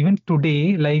it. Like even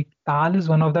today, like Tal is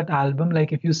one of that album,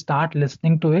 like if you start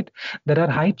listening to it, there are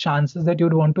high chances that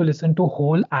you'd want to listen to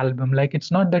whole album. Like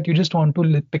it's not that you just want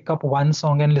to pick up one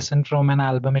song and listen from an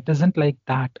album. It isn't like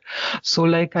that. So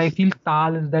like I feel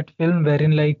Tal is that film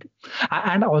wherein, like,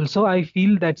 and also I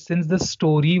feel that since the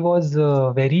story was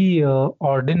very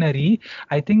ordinary,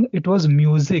 I think it was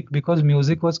music, because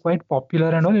music was quite popular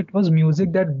and all. It was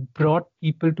music that brought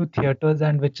people to theaters,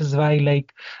 and which is why,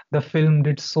 like, the film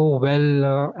did so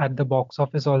well at the box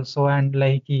office also. And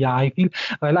like, yeah, I feel,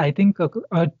 well, I think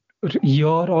a year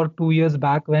or 2 years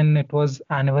back, when it was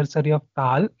anniversary of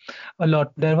Tal,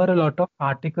 there were a lot of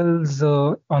articles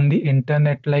on the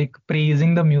internet, like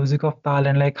praising the music of Tal,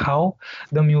 and like how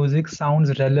the music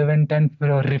sounds relevant and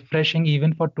refreshing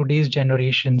even for today's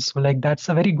generation. So like that's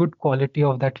a very good quality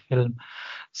of that film.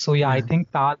 So yeah, I Yeah.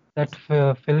 think that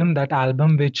film, that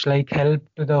album, which like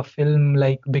helped the film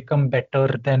like become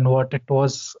better than what it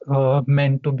was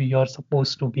meant to be or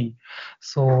supposed to be.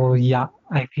 So yeah,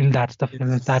 I feel that's the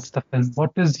film. That's Yes. the film.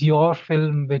 What is your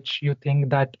film which you think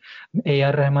that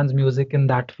A.R. Rahman's music in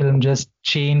that film just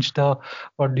changed the,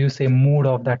 what do you say, mood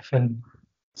of that film?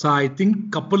 So I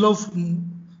think couple of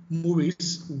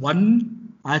movies.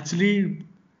 One actually,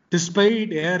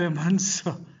 despite A.R. Rahman's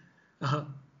uh,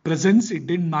 presence, it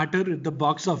didn't matter at the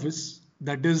box office.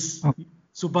 That is O-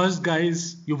 Subhash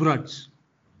Guy's Yuvraj.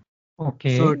 So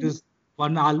Okay, it is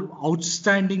one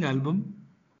outstanding album,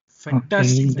 okay,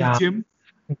 fantastic yeah, BGM,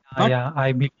 yeah, but yeah,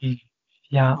 I believe,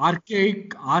 yeah,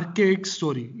 archaic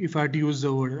story, if I had to use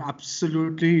the word,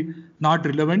 absolutely not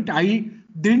relevant.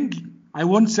 Didn't, I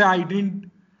won't say I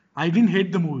didn't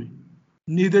hate the movie.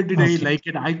 Neither did I okay, like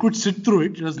it. I could sit through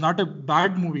it. It was not a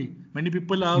bad movie. Many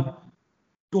people have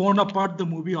torn apart the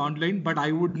movie online, but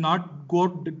I would not go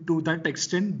to that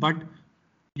extent. But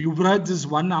Yuvraj is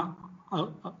one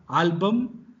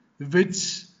album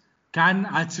which can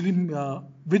actually,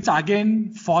 which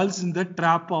again falls in the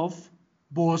trap of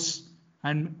Bose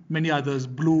and many others,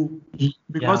 Blue,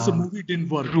 because the yeah, movie didn't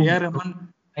work. true, A.R. true, Rahman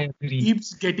I agree.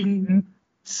 keeps Mm, getting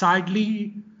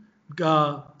sadly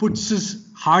puts his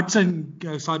hearts and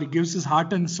sorry gives his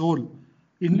heart and soul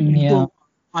yeah, into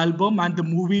album, and the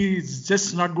movie is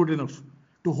just not good enough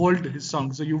to hold his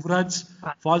song. So Yuvraj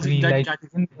I falls in agree. that Like category.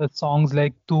 even the songs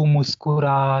like "Tu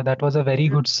Muskura," that was a very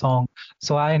good song.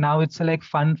 So I now it's a like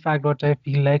fun fact what I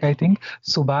feel like. I think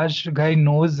Subhash guy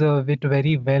knows it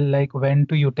very well, like when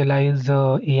to utilize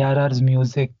ARR's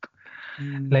music.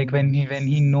 Like when he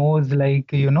Yes. knows,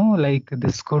 like like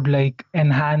this could like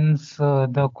enhance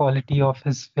the quality of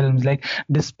his films, like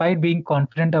despite being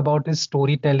confident about his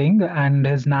storytelling and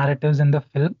his narratives in the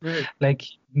film, Right.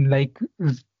 like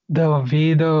the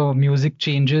way the music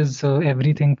changes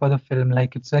everything for the film,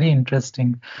 like it's very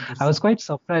interesting. I was Interesting. quite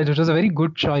surprised. It was a very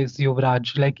good choice,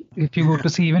 Yuvraj. Like if you go to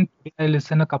see, even today, I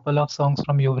listen a couple of songs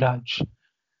from Yuvraj.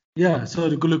 Yeah. So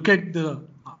if you look at the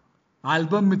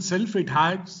album itself, it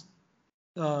has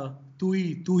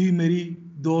तू ही मेरी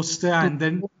दोस्त है, So and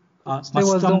then Stay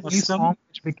was the Mastam only Mastam, song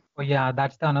which became, oh yeah,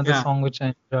 that's the another yeah, song which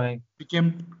I enjoy.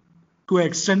 became to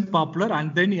extent popular,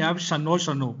 and then you have Shano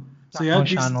Shano. So you Shano have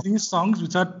these Shano. three songs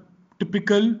which are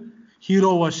typical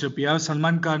hero worship. You have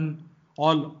Salman Khan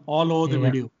all over the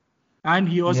Yeah, video, and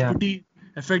he was yeah, pretty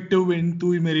effective in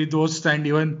Tu Meri Dost and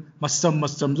even Mastam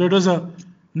Mastam. So it was a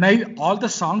nice. All the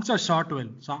songs are shot well.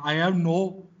 So I have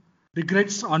no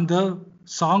regrets on the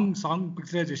song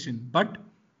picturization, but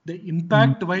the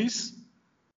mm, impact wise,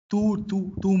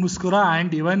 तू मुस्कुरा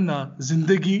and even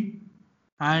Zindagi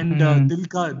and mm, Dil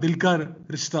Ka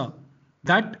Rishta,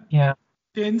 that yeah,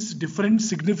 contains different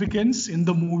significance in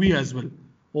the movie as well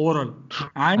overall,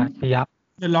 and yeah,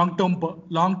 the long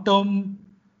term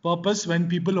purpose when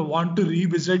people want to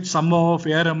revisit some of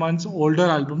A.R. Rahman's older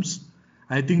albums.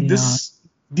 I think yeah.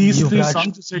 these three Yuvraj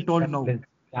songs which I Singh told that now, list.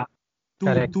 Yeah, तू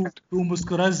correct. तू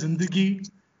मुस्कुरा जिंदगी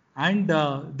and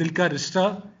Dil Ka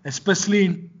Rishta, especially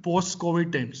in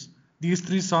post-COVID times. These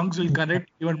three songs will Yeah, connect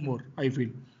even more, I feel.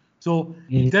 So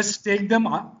yeah, just take them,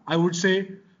 I would say,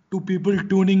 to people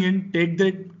tuning in, take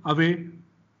that away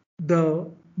the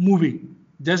movie.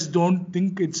 Just don't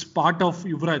think it's part of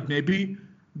Yuvraj. Maybe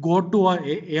go to a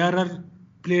ARR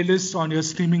playlist on your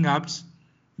streaming apps.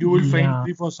 You will find yeah.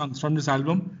 3 4 songs from this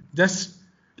album. Just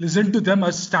listen to them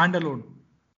as standalone.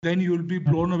 Then you will be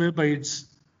blown away by its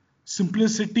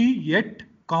simplicity yet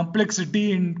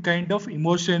complexity in kind of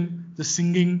emotion. The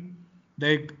singing,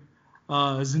 like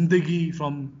Zindagi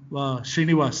from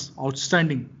Srinivas,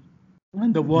 outstanding,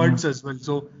 and the Yeah. words as well.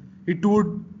 So it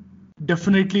would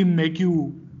definitely make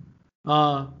you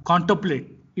contemplate,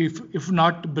 if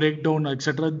not break down,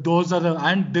 etc. Those are the,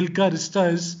 and Dilka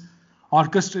Rista is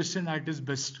orchestration at its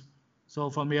best. So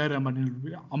from A.R.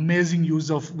 Rahman, amazing use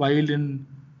of violin,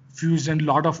 fusion,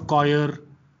 lot of choir,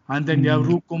 and then you have Mm,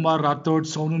 Roop Kumar Rathod,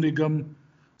 Sonu Nigam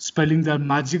spelling their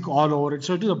magic all over it.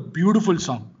 So it is a beautiful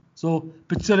song. So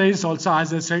picturized also,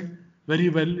 as I said, very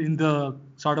well in the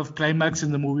sort of climax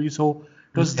in the movie. So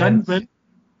it was done well. yes.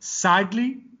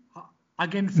 Sadly,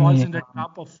 again falls Yeah. in the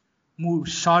trap of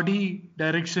shoddy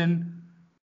direction,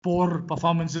 poor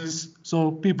performances.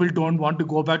 So people don't want to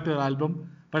go back to the album.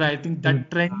 But I think Yeah.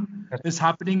 that trend Correct. is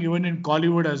happening even in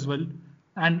Collywood as well.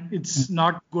 And Mm, it's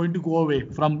not going to go away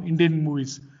from Indian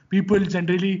movies. People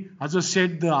generally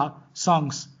associate the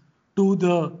songs to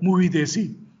the movie they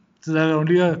see. So there are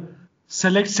only a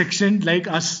select section like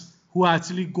us who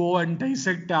actually go and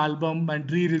dissect the album and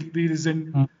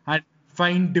re-listen mm, and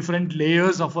find different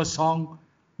layers of a song.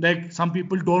 Like some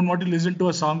people don't want to listen to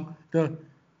a song the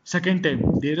second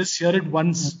time. They just hear it mm,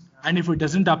 once, and if it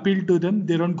doesn't appeal to them,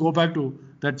 they don't go back to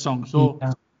that song. So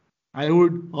yeah. I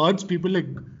would urge people, like,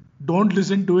 don't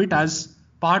listen to it as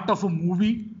part of a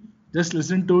movie. Just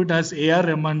listen to it as A.R.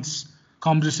 Rahman's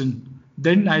composition.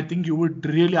 Then I think you would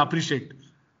really appreciate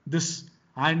this,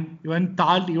 and even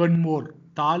Tal even more.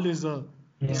 Tal is a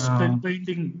Yeah.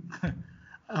 spellbinding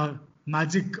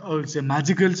magic, I would say,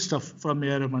 magical stuff from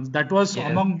A.R. Rahman. That was Yes.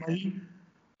 among my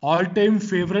all-time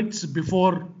favorites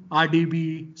before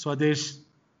RDB, Swadesh,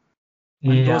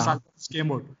 when those Yeah. albums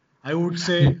came out. I would Yeah.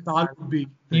 say Tal would be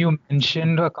that. You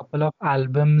mentioned a couple of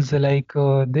albums like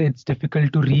it's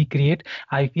difficult to recreate.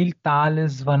 I feel Tal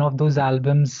is one of those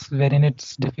albums wherein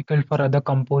it's difficult for other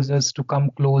composers to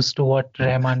come close to what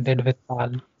Rahman did with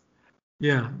Tal.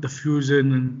 Yeah, the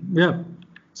fusion, and yeah.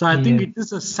 So I think Yes. it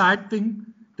is a sad thing.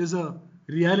 It is a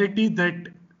reality that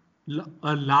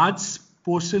a large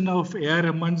portion of A.R.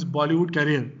 Rahman's Bollywood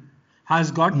career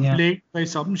has got Yeah. plagued by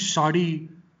some shoddy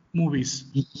movies.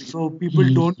 So people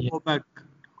don't Yeah. go back.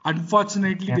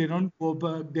 Unfortunately, Yeah. they don't go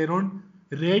back. They don't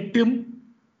rate him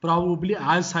probably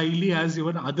as highly as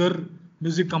even other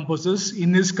music composers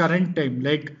in his current time,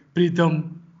 like Pritham,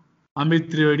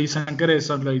 Amit Trivedi, Shankar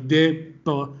Ehsaan, like they,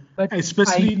 But I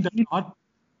especially in the feel north,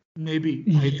 maybe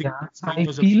I think Yeah, that's I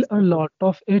because of feel a lot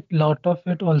of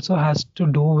it also has to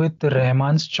do with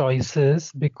Rahman's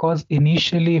choices because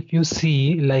initially, if you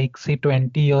see, like say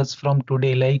 20 years from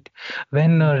today, like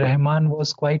when Rahman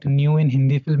was quite new in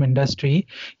Hindi film industry,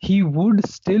 he would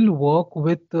still work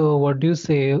with what do you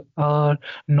say,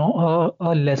 no,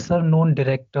 a lesser known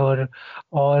director,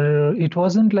 or it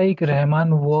wasn't like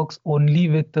Rahman works only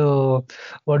with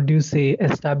what do you say,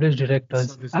 established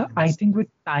directors. service I names. think with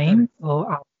Correct. time,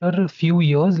 after a few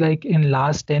years, like in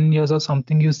last 10 years or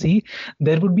something, you see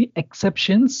there would be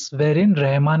exceptions wherein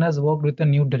Rahman has worked with a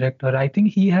new director. I think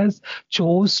he has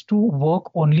chose to work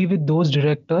only with those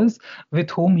directors with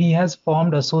whom he has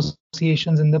formed association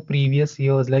associations in the previous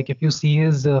years. Like if you see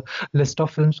his list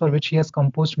of films for which he has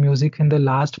composed music in the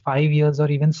last 5 years or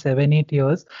even 7, 8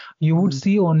 years, you would Mm.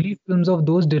 see only films of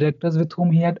those directors with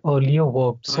whom he had earlier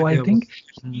worked. So I Earlier work. think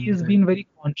he has Right. been very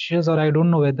conscious, or I don't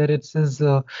know whether it's his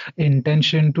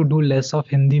intention to do less of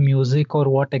Hindi music or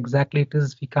what exactly it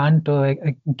is. We can't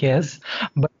guess.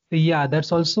 But yeah,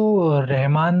 that's also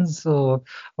Rahman's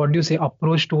what do you say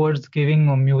approach towards giving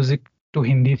music to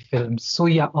Hindi films. So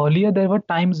yeah, earlier there were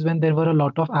times when there were a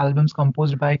lot of albums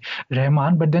composed by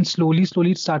Rahman, but then slowly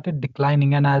it started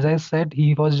declining. And as I said,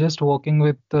 he was just working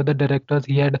with the directors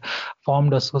he had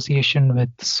formed association with.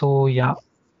 So yeah,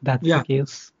 that's the Yeah,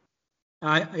 case.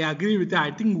 I agree with you.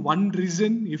 I think one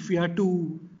reason, if we had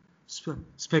to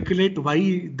speculate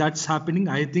why that's happening,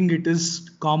 I think it is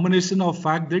combination of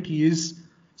fact that he is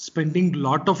spending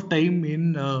lot of time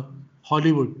in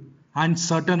Hollywood and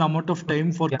certain amount of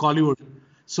time for Yeah, Collywood.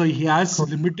 So he has true.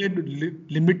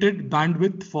 limited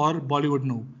bandwidth for Bollywood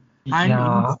now, and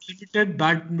in Yeah, that limited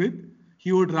bandwidth,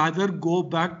 he would rather go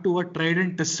back to a tried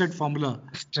and tested formula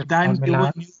Mr. than give a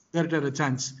Formula. new director a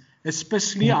chance,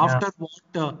 especially Yeah, after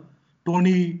what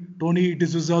Tony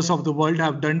D'Souza's of the world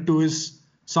have done to his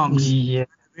songs. yeah,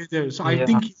 So I yeah,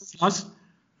 think he's lost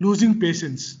losing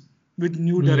patience with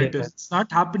new directors. It's yes,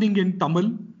 not happening in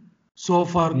Tamil. So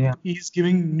far, yeah, he's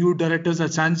giving new directors a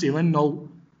chance even now.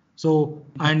 So,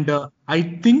 yeah. and I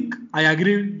think I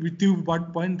agree with you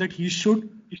one point that he should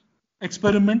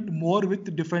experiment more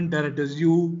with different directors.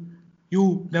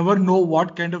 You never know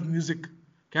what kind of music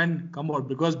can come out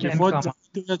because Can before come up.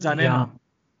 Zanatu Yeah, Janena,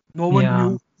 no one yeah.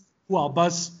 knew who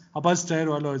Abbas Thayer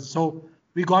was. So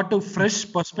we got a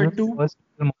fresh The perspective. first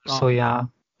film Uh, also, yeah.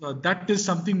 that is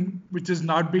something which has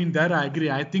not been there. I agree.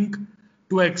 I think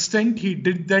to an extent he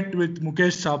did that with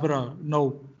Mukesh Chabra.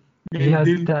 No, in Yeah,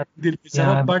 that, Dil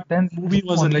Bechara, yeah, but but then that's movie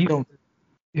the was a only, letdown.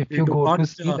 if you It go got to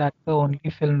see, that's the only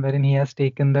film wherein he has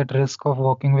taken that risk of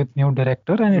working with new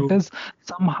director, and it you has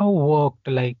somehow worked,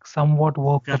 like somewhat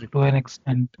worked up correct. to an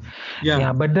extent. Yeah,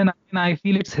 Yeah, but then again, I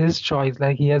feel it's his choice.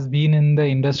 Like he has been in the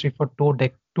industry for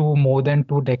two more than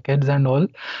 2 decades and all.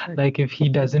 right. Like if he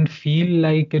doesn't feel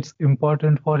like it's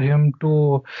important for him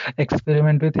to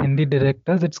experiment with Hindi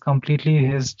directors, it's completely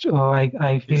his.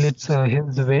 I feel Yes, it's yes,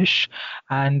 his wish.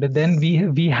 And then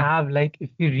we have, like, if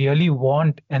we really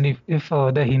want, and if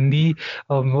the Hindi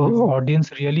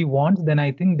audience really wants, then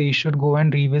I think they should go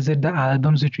and revisit the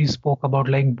albums which we spoke about,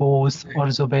 like Bose right. or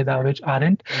Zubeda, which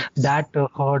aren't Yes. that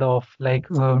heard of. Like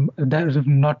that,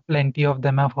 not plenty of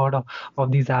them have heard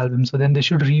of these albums. So then they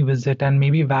should revisit and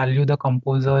maybe value the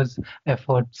composer's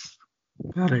efforts.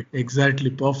 Correct. Exactly.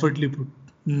 Perfectly put.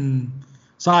 Hmm.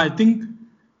 So I think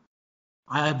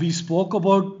we spoke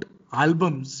about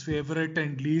albums, favorite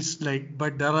and least like,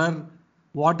 but there are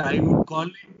what I would call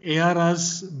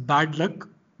ARRs bad luck.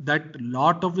 That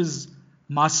lot of his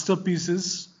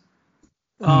masterpieces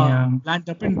Yeah. land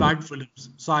up in bad films.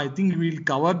 So I think we'll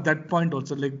cover that point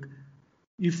also. Like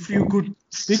if you could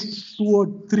pick two or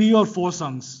three or four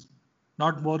songs,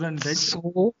 not more than that,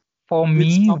 So for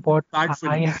which me, come in bad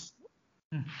films.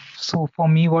 Hmm.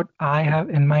 what I have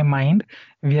in my mind,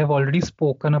 we have already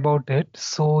spoken about it.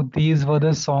 So these were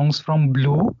the songs from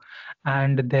Blue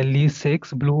and Delhi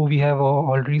 6. Blue, we have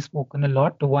already spoken a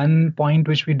lot. One point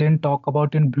which we didn't talk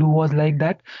about in Blue was like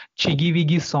that Chiggy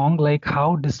Wiggy song, like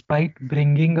how despite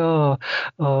bringing a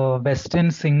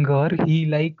Western singer, he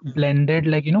like blended,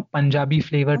 like, Punjabi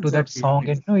flavor to that Exactly. song.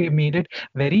 Right. And he made it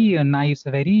very nice,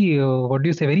 very, what do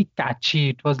you say, very catchy.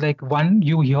 It was like one,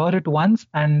 you hear it once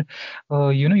and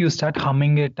you start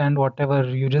humming it and whatever,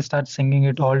 you just start singing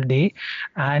it all day.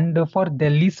 And for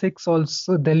Delhi 6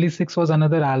 also, Delhi 6 was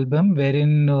another album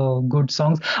wherein good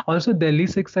songs. Also Delhi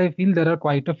 6, I feel there are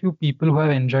quite a few people who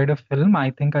have enjoyed a film.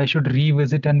 I think I should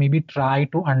revisit and maybe try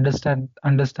to understand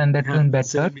that Yeah, film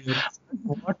better. same here.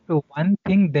 What one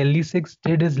thing Delhi 6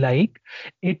 did is like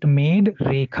it made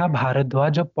Rekha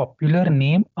Bharadwaj a popular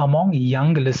name among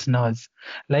young listeners.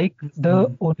 Like the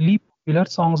Hmm. only popular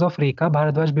songs of Rekha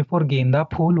Bharadwaj before Genda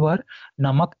Phool were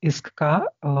Namak Ishq Ka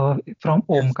from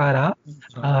Yes. Omkara.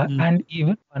 Hmm. And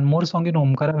even one more song in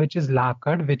Omkara, which is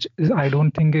Lakad, which is, I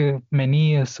don't think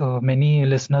many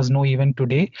listeners know even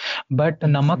today. But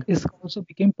Namak Ishq also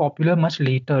became popular much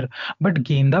later. But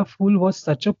Genda Phool was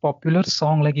such a popular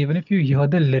song. Like even if you hear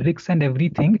the lyrics and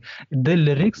everything, the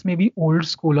lyrics may be old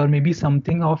school or maybe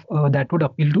something of that would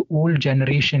appeal to old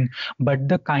generation. But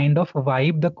the kind of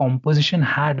vibe the composition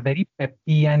had, very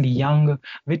peppy and young,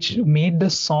 which made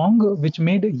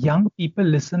young people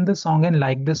listen the song and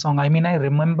like the song. I mean, I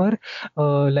remember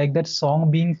like that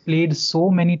song being played so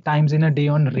many times in a day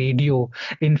on radio.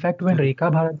 In fact, when Correct.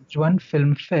 Rekha Bharat won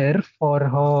Filmfare for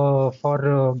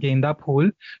Genda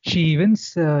Phool, she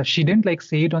didn't like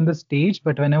say it on the stage,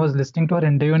 but when I was listening to her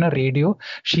interview on a radio,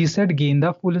 she said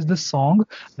Genda Phool is the song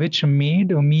which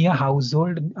made me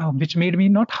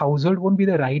not household won't be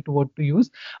the right word to use,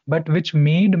 but which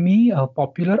made me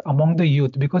popular among the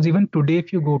youth. Because even today,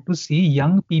 if you go to see,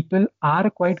 young people are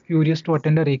quite curious to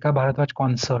attend a Rekha Bharadwaj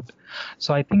concert.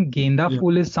 So I think Genda Yeah.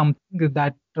 Phool is something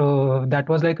that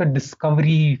was like a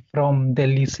discovery from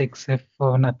Delhi 6, if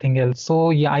nothing else.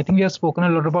 So yeah, I think we have spoken a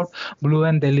lot about Blue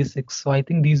and Delhi 6. So I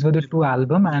think these were the two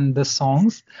album and the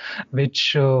songs,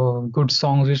 which good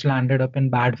songs which landed up in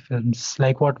bad films.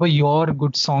 Like, what were your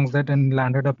good songs that and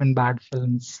landed up in bad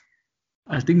films?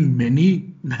 I think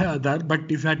many that, but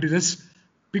if I had to just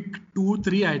pick two,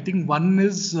 three, I think one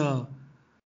is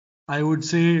I would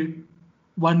say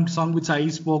one song which I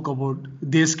spoke about,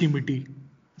 Desh Ki Mitti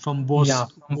from Yeah.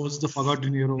 Bose the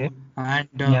Forgotten Hero, Okay. and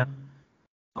Yeah.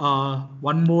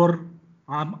 one more.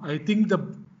 I think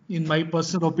in my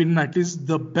personal opinion, that is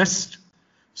the best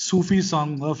Sufi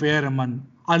song of A.R. Rahman,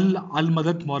 Al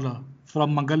Madad Maula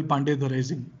from Mangal Pandey The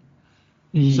Rising.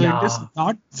 So it is Yeah.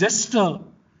 not just a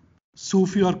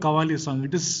Sufi or Qawwali song.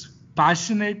 It is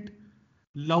passionate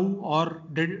love or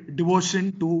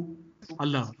devotion to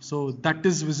Allah. So that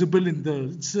is visible in the.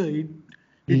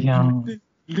 Yeah. It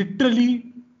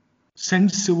literally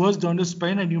sends shivers down the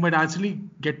spine, and you might actually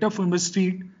get up from the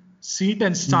seat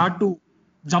and start to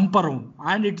jump around.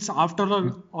 And it's after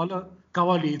all a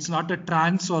Qawwali. It's not a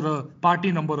trance or a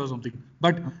party number or something.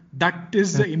 But that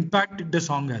is the impact the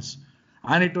song has,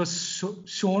 and it was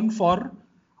shown for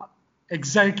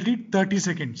exactly 30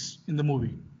 seconds in the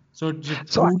movie. So it's a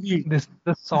So I truly, think this is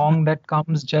the song that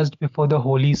comes just before the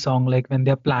holy song, like when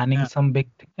they're planning yeah, some big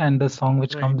thing, and the song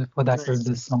which right, comes before that is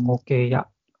this song. Okay, yeah.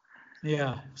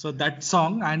 yeah. So that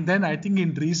song, and then I think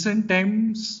in recent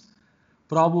times,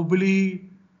 probably,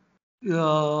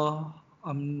 uh,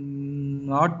 I'm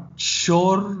not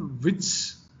sure which.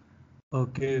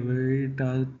 Okay, wait.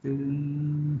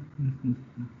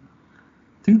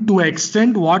 think to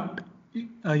extent what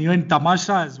even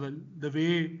Tamasha as well, the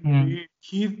way Mm.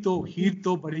 Heer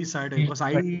to Badi Side Feel because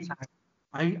very sad.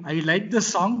 I like the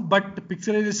song, but the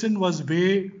picturization was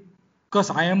way because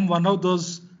I am one of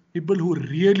those people who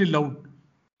really loved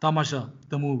Tamasha,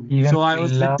 the movie. Even So I I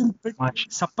was love little bit much.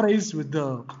 surprised with the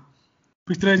Mm.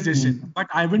 picturization, but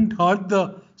I haven't heard the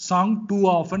song too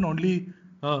often. Only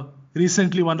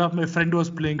recently, one of my friend was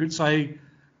playing it, so I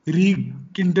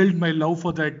rekindled my love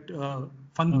for that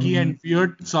funky Mm. and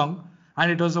weird song,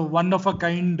 and it was a one of a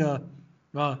kind.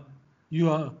 Uh, do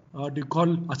you call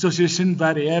association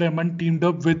where A.R. Rahman teamed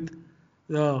up with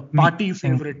Me party sing.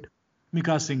 favorite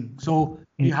Mika Singh. So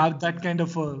we Yeah. have that kind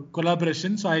of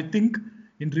collaboration. So I think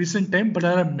in recent time, but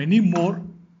there are many more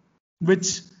which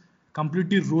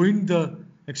completely ruined the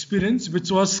experience,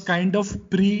 which was kind of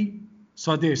pre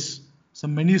Swades. So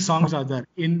many songs are there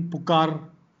in Pukar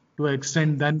to an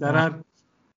extent. Then there Yeah. are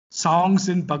songs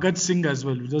in Bhagat Singh as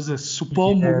well. It was a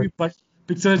superb Yeah. movie, but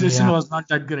picturization Yeah. was not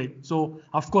that great. So,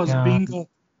 of course, Yeah. being a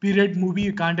period movie,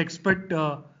 you can't expect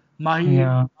Mahi,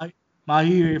 Yeah.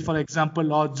 Mahi, for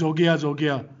example, or Jogia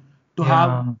Jogia to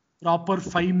have Yeah. proper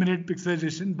 5 minute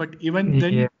pixelization. But even Yeah.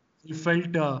 then, we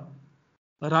felt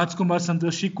Rajkumar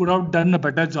Santoshi could have done a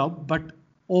better job. But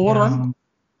overall, Yeah.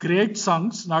 great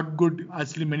songs, not good,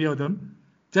 actually, many of them,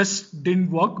 just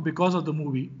didn't work because of the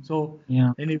movie. So,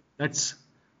 Yeah. anyway, that's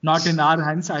not in our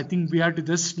hands. I think we have to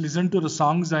just listen to the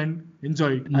songs and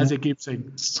enjoy it, Yeah. as I keep saying.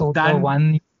 So the Then, one,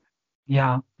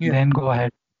 yeah, yeah, then go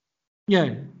ahead. yeah.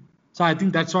 So I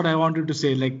think that's what I wanted to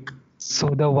say. Like, So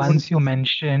the don't, ones you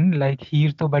mentioned, like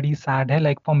Heer To Badi Sad Hai,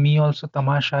 like for me also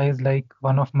Tamasha is like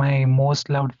one of my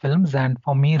most loved films, and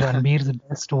for me Ranbir's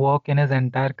best work in his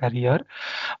entire career.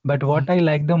 But what I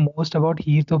like the most about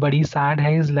Heer To Badi Sad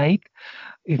Hai is like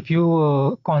if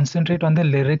you concentrate on the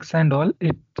lyrics and all,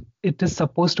 it is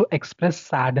supposed to express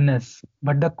sadness,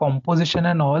 but the composition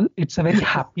and all, it's a very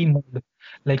happy mood.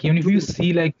 Like even if you true.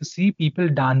 see like you see people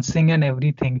dancing and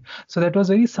everything, so that was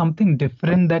very something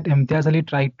different that Imtiaz Ali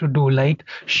tried to do, like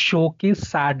showcase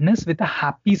sadness with a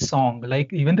happy song.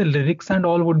 Like even the lyrics and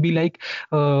all would be like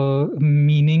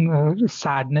meaning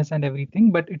sadness and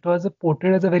everything, but it was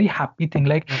portrayed as a very happy thing.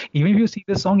 Like even if you see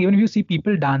the song, even if you see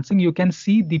people dancing, you can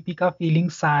see Deepika feeling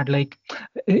sad, like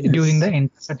during the Yes.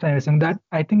 introduction and everything. That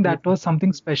I think that was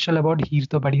something special about Heer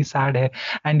To Badi Sad Hai.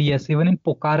 And yes, even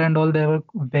in Pukar and all, there were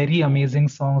very amazing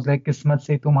songs like Kismat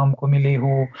Se Tum Humko Mile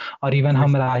Ho, or even Correct.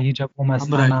 Hum Rahi Jab Wo Amraji.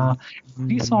 Mastana.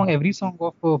 Mm. Every song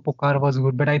of Pukar was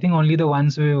good, but I think only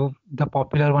the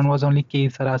popular one was only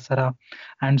Ke Sara Sara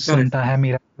and Correct. Sunta Hai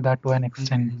Mera, that to an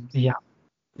extent. Mm. Yeah.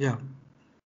 Yeah,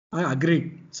 I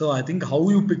agree. So I think how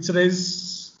you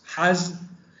picturize has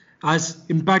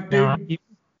Yeah, impacted.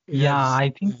 yeah, Yes. I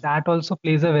think that also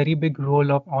plays a very big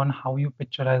role of on how you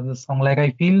picturize the song. Like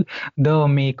I feel the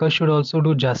maker should also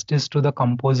do justice to the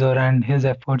composer and his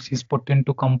efforts he's put in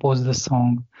to compose the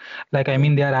song. Like I Yeah.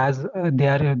 mean,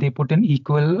 they put in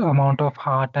equal amount of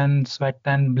heart and sweat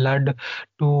and blood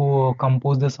to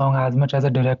compose the song as much as a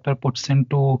director puts in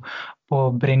to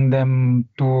bring them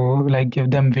to like give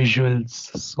them visuals.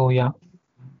 So yeah.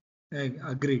 I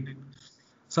agree.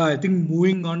 So I think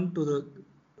moving on to the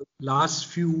last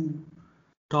few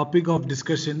topic of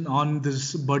discussion on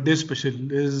this birthday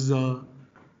special is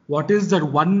what is that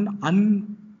one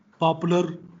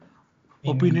unpopular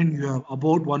In opinion you have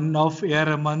about one of A.R.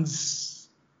 Rahman's,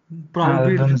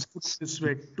 probably let's albums. put it this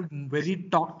way, very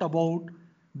talked about,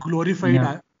 glorified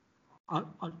Yeah. uh,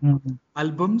 uh, Mhm.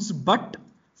 albums, but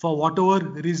for whatever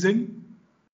reason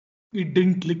it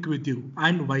didn't click with you,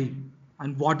 and why,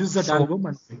 and what is that So album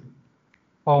and why?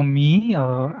 for me,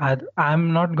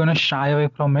 I'm not gonna shy away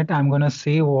from it. I'm gonna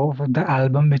say the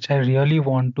album which I really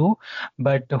want to,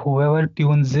 but whoever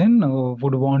tunes in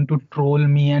would want to troll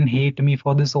me and hate me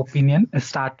for this opinion,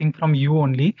 starting from you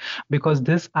only, because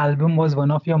this album was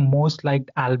one of your most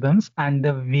liked albums, and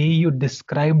the way you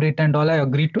described it and all, I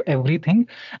agree to everything,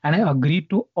 and I agree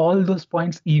to all those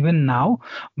points even now.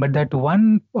 But that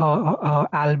one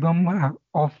album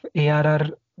of ARR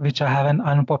which I have an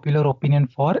unpopular opinion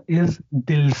for is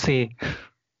Dil Se.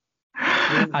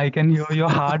 Oh, I can hear your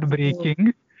heart oh,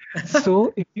 breaking.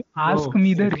 So if you ask oh,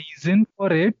 me the oh. reason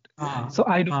for it, Ah, so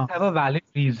I don't ah, have a valid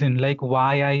reason like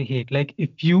why I hate. Like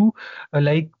if you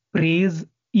like praise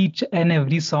each and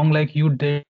every song like you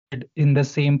did in the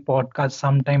same podcast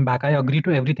some time back, I agree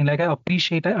to everything. Like I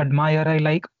appreciate, I admire, I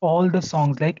like all the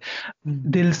songs. Like mm,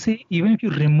 they'll say even if you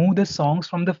remove the songs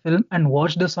from the film and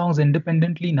watch the songs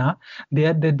independently now,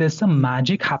 there's some mm,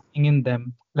 magic happening in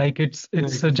them. Like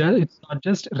right. it's not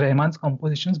just Rahman's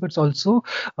compositions, but it's also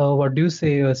what do you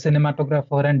say, a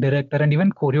cinematographer and director and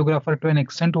even choreographer to an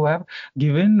extent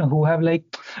who have like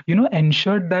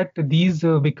ensured that these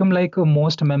become like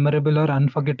most memorable or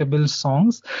unforgettable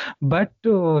songs. But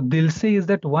Dil Se is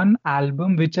that one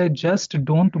album which I just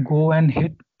don't go and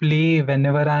hit play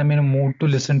whenever I'm in a mood to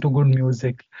listen to good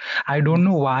music. I don't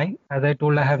know why. As I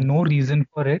told, I have no reason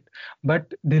for it.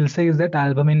 But Dil Se is that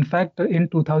album. In fact, in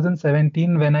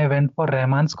 2017, when I went for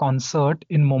Rahman's concert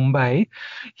in Mumbai,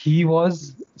 he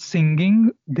was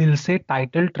singing Dil Se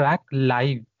title track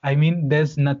live. I mean,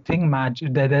 there's nothing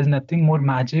magic. There's nothing more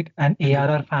magic an Agree.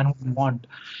 ARR fan would Mm, want.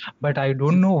 But I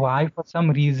don't know why. For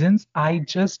some reasons, I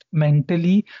just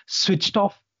mentally switched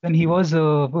off when he was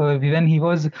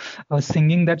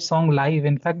singing that song live.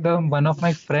 In fact, the one of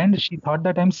my friends, she thought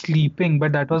that I'm sleeping,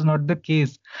 but that was not the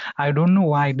case. I don't know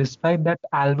why. Despite that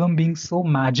album being so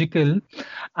magical,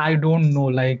 I don't know.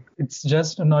 Like it's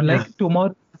just not yeah. like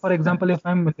tomorrow. For example, if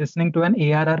I'm listening to an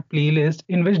ARR playlist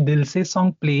in which Dil Se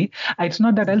song play, it's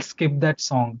not that I'll skip that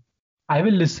song. I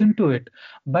will listen to it,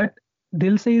 but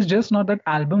Dil Se is just not that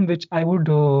album which I would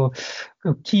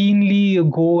keenly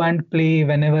go and play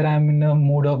whenever I'm in a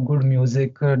mood of good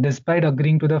music, despite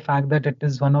agreeing to the fact that it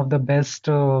is one of the best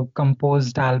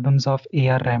composed albums of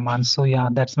A.R. Rahman. So yeah,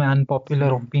 that's my unpopular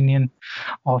Mm, opinion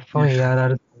of yeah.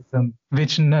 ARR album,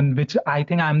 which I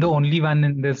think I'm the only one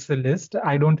in this list.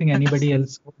 I don't think anybody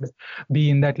else would be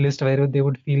in that list where they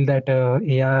would feel that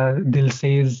AR Dil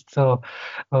Se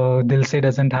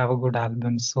doesn't have a good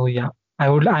album. So yeah,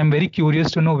 I'm very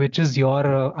curious to know which is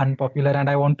your unpopular, and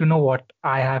I want to know what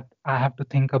I have to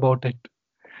think about it.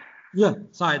 Yeah,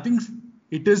 so I think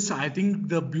it is, I think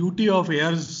the beauty of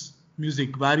AR's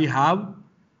music, where you have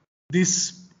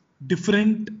these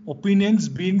different opinions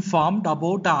being formed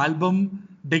about the album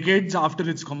decades after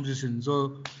its composition.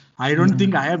 So I don't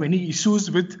think Mhm. I have any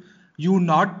issues with you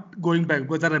not going back,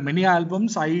 because there are many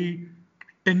albums I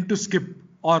tend to skip,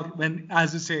 or when,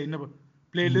 as you say, in a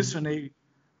playlist, when I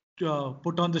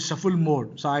put on the shuffle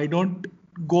mode. So I don't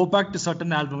go back to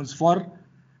certain albums for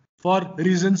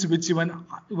reasons which even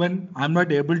when I'm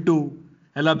not able to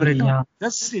elaborate on. Yeah.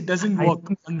 Just it doesn't I work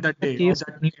think on that the day or case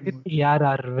that only with time.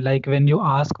 ARR. Like when you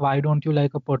ask why don't you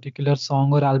like a particular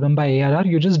song or album by ARR,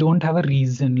 you just don't have a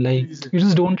reason. Like Reason. you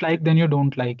just don't like, then you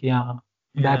don't like. Yeah,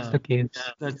 that's Yeah, the case.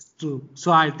 that's true.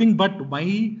 So I think, but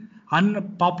my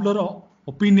unpopular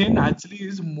opinion actually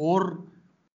is more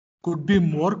could be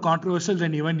more controversial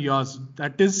than even yours.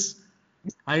 That is,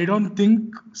 I don't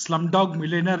think Slumdog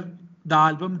Millionaire, the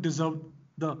album, deserved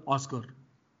the Oscar.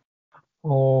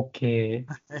 Okay.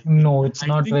 No, it's I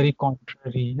not think very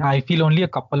contrary. I feel only a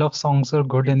couple of songs are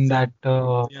good in that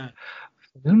exactly. Yeah.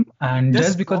 film, It and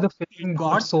just just because got the it film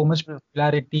got got so much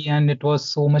popularity and it was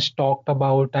so much talked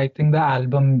about, I think the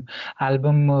album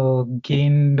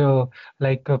gained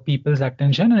people's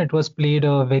attention, and it was played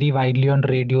very widely on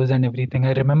radios and everything.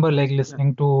 I remember like yeah,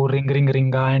 listening to Ring Ring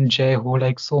Ringa and Jai Ho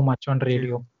like so much on J-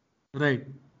 radio. right.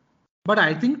 But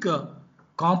I think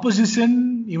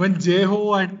composition, even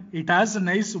Jeho, and it has a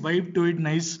nice vibe to it,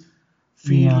 nice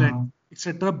feel and Yeah,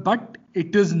 etc. But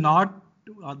it is not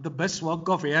the best work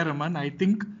of A.R. Rahman. I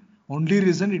think only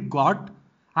reason it got,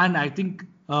 and I think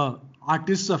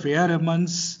artists of A.R.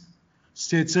 Rahman's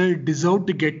stature deserve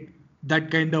to get that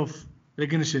kind of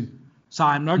recognition. So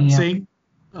I'm not yeah, saying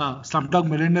Slumdog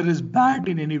Millionaire is bad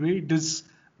in any way. It is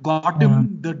got yeah. him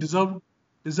the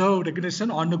deserved recognition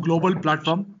on a global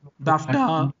platform, BAFTA,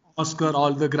 Platform. Oscar,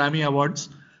 all the Grammy awards.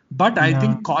 But I Yeah,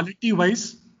 think quality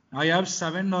wise, I have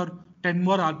 7 or 10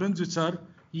 more albums which are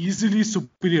easily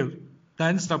superior than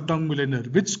Slumdog Millionaire,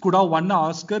 which could have won an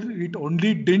Oscar. It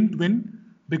only didn't win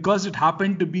because it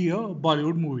happened to be a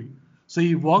Bollywood movie. So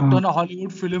he worked uh, on a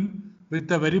Hollywood film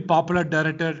with a very popular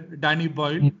director, Danny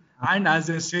Boyle, yeah, and as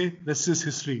they say, rest is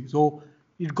history. So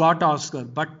it got Oscar.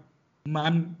 But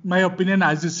my opinion,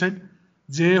 as you said,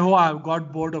 Jeho, I've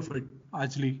got bored of it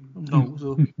actually. No,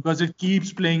 so because it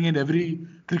keeps playing in every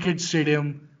cricket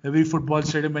stadium, every football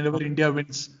stadium whenever India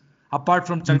wins. Apart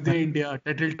from Chak yeah, De India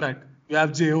title track, you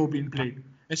have Jeho being played,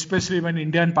 especially when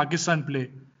India and Pakistan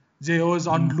play. JO is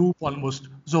on yeah, loop almost.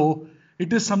 So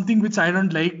it is something which I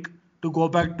don't like to go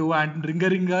back to. And Ringa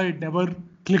Ringa, it never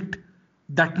clicked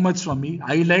that much for me.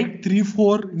 I like 3,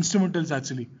 4 instrumentals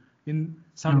actually in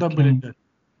Sound of okay, Millionaire,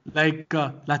 like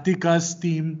Latika's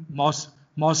theme,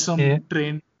 okay, Mossam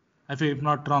Train. If I'm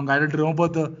not wrong, I don't remember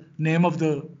the name of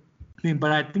the theme,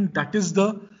 but I think that is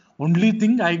the only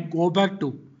thing I go back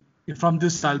to from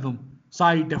this album. So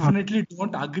I uh, definitely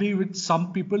don't agree with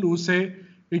some people who say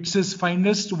it's his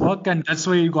finest work and that's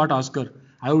why he got Oscar.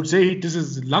 I would say it is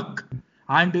his luck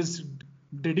and his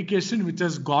dedication which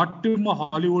has got him a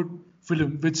Hollywood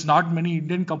film, which not many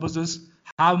Indian composers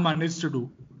have managed to do.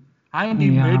 And he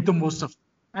yeah, made the most of it.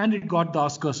 And it got the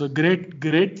Oscar. So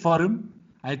great for him.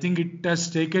 I think it has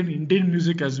taken Indian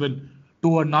music as well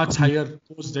to a notch higher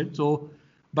post it. So,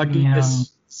 but yeah,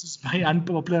 yes, this is my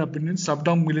unpopular opinion.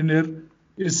 Subdown Millionaire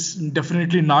is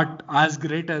definitely not as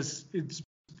great as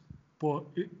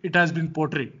it has been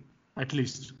portrayed, at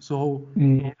least. So,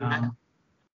 yeah,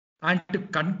 and to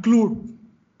conclude,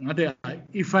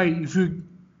 if you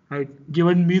had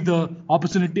given me the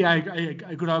opportunity, I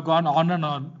could have gone on and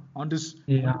on this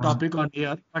yeah. topic on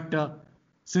air. But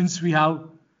since we have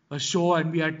a show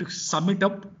and we had to sum it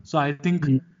up, so I think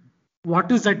Yeah.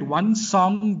 what is that one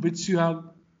song which you have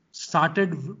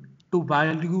started to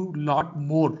value a lot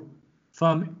more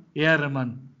from A.R.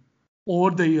 Rahman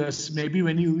over the years? Maybe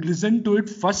when you listen to it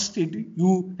first,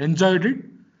 you enjoyed it,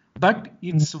 but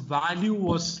its value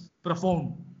was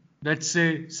profound. Let's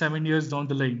say 7 years down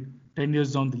the line, 10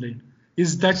 years down the line.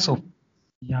 Is that So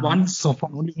yeah, one so song, for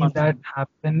only me, one that song?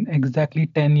 happened exactly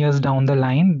 10 years down the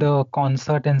line. The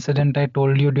concert incident I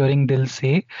told you during Dil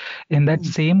Se, in that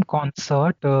Hmm. same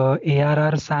concert,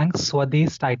 ARR sang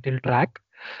Swadesh title track.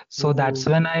 So that's Oh,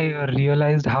 when I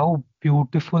realized how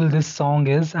beautiful this song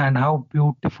is and how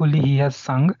beautifully he has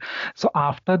sung. So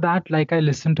after that, like I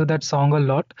listened to that song a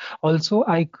lot. Also,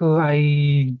 I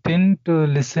didn't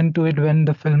listen to it when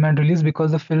the film had released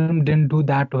because the film didn't do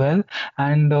that well,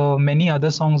 and many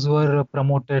other songs were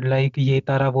promoted like Ye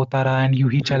Tara Wo Tara and Yu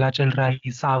Hi right. Chala Chal Rahi,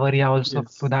 Sawarya also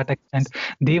to Yes. that extent.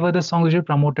 They were the songs which were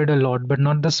promoted a lot, but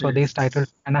not the Swadesh title.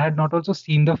 Yes. And I had not also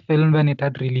seen the film when it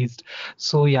had released.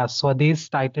 So yeah, Swadesh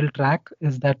title track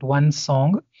is that one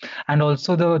song. And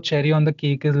also the cherry on the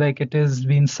cake is like it is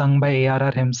being sung by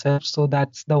ARR himself. So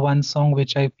that's the one song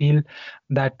which I feel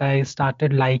that I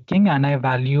started liking and I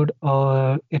valued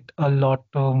it a lot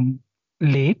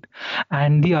late.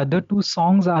 And the other two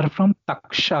songs are from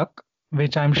Takshak,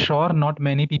 which I'm sure not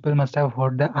many people must have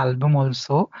heard the album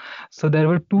also. So there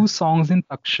were two songs in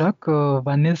Takshak.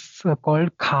 One is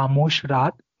called Khamosh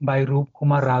Raat by Roop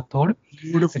Kumar Rathod.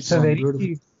 Beautiful It's a song. very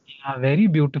Beautiful. Yeah, very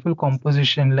beautiful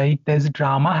composition. Like there's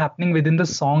drama happening within the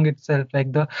song itself.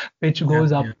 Like the pitch Yeah,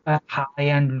 goes up yeah. high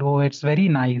and low. It's very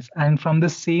nice. And from the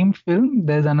same film,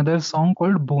 there's another song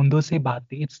called Bondo Se Baate.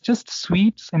 It's just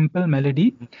sweet, simple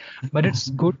melody, but it's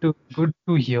good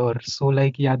to hear. So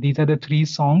like yeah, these are the three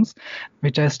songs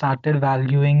which I started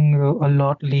valuing a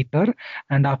lot later.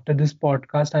 And after this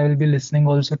podcast, I will be listening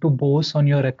also to Bose on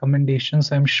your recommendations.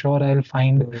 So I'm sure I'll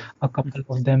find a couple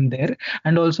of them there.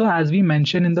 And also, as we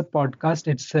mentioned in the podcast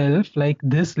itself, like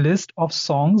this list of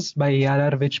songs by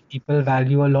ARR, which people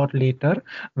value a lot later,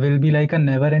 will be like a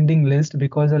never ending list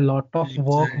because a lot of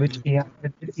work which Exactly.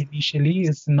 ARR did initially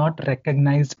is not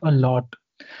recognized a lot.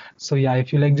 So yeah,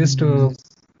 if you like just Mm.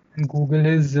 and Google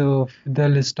his the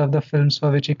list of the films for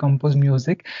which he composed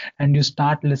music, and you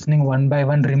start listening one by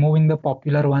one, removing the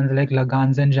popular ones like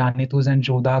Lagans and Janitus and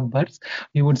Jodha Akbars,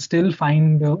 you would still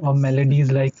find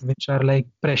melodies like which are like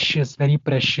precious, very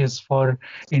precious for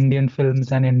Indian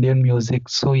films and Indian music.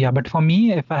 So yeah, but for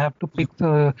me, if I have to pick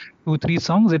two three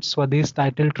songs, it's Swadesh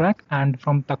title track and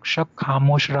from Takshak,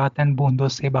 Khamosh Raat and Bondo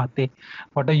Se Baate.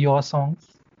 What are your songs?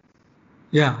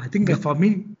 Yeah, I think for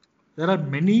me, there are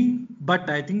many, but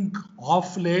I think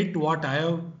of late, what I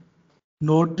have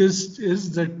noticed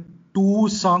is that two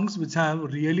songs which have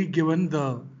really given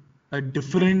the a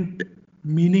different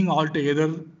meaning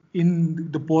altogether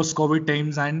in the post-COVID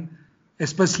times, and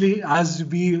especially as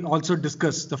we also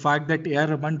discussed the fact that A.R.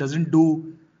 Rahman doesn't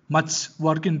do much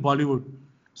work in Bollywood.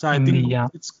 So I think Yeah,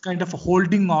 it's kind of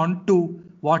holding on to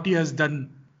what he has done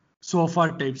so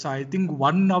far type. So I think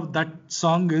one of that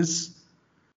song is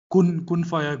Kun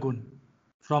Faya Kun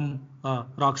from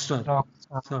Rockstar. rock,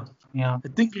 So yeah, I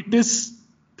think it is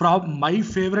my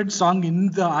favorite song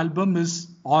in the album is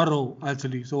Oro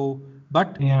actually. So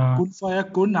but yeah, Kun Faya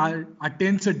Kun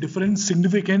attains a different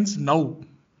significance now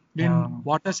yeah. in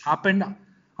what has happened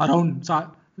around.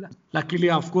 So luckily,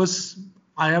 of course,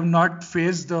 I have not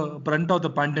faced the brunt of the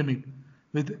pandemic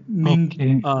with me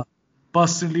Okay.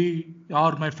 personally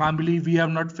or my family. We have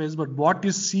not faced, but what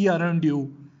you see around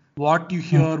you, what you Mm,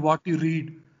 hear, what you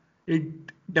read, it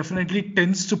definitely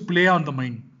tends to play on the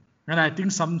mind. And I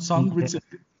think some song which yes.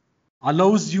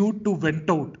 allows you to vent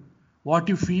out what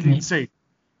you feel Ye- inside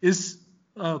is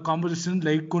a composition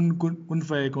like Kun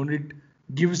Faya Kun. It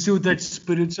gives you that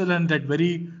spiritual and that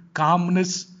very calm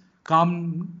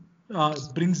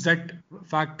brings that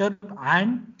factor.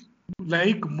 And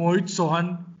like Mohit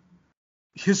Sohan,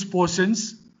 his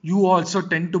portions, you also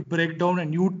tend to break down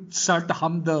and you start to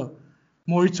hum the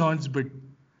Mohit Sohan's bit,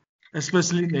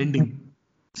 especially in the ending.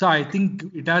 So I think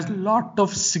it has a lot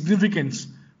of significance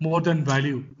more than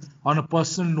value on a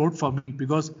personal note for me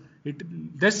because it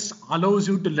just allows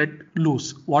you to let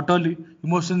loose what all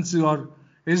emotions you are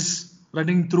is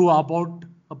running through about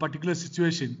a particular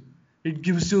situation. It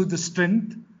gives you the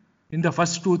strength in the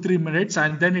first 2 3 minutes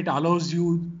and then it allows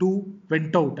you to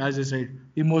vent out, as I said,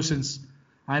 emotions.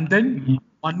 And then ye-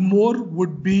 one more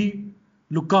would be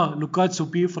Luka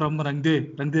Chupi from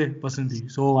Rangde Basanti.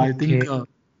 So I think Okay.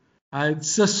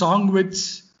 it's a song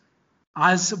which,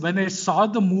 as when I saw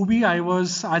the movie, I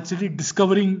was actually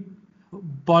discovering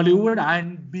Bollywood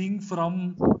and being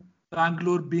from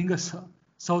Bangalore, being a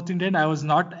South Indian, I was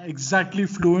not exactly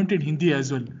fluent in Hindi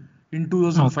as well in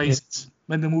Okay. 2005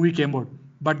 when the movie came out.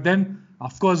 But then,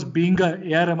 of course, being a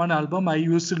A.R. Rahman album, I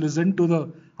used to listen to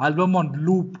the album on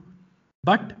loop.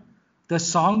 But the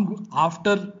song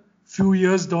after few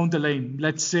years down the line,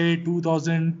 let's say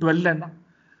 2012 and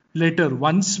later,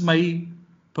 once my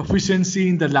proficiency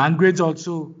in the language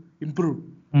also improved,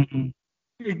 Mhm.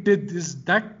 it did this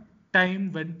that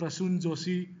time when Prasoon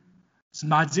Joshi's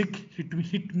magic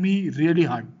hit me really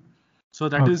hard. So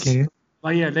that is Okay.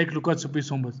 why I like Luka Chupi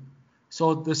so much.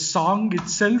 So the song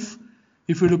itself,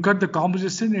 if you look at the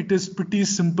composition, it is pretty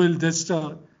simple, just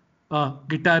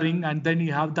guitaring, and then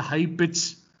you have the high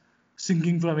pitch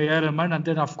singing from A.R. Rahman, and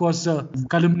then of course the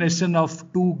culmination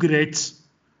of two greats,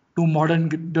 two modern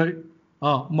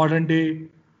day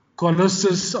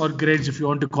colossus or greats, if you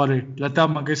want to call it, Lata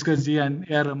Mangeshkar ji and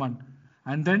A.R. Rahman.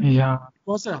 And then Yeah. it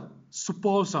was a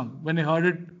superb song when I heard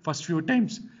it first few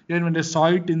times, even when I saw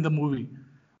it in the movie.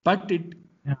 But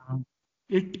Yeah.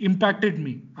 it impacted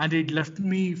me and it left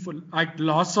me for at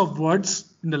loss of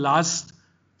words in the last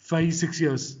 5 6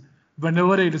 years.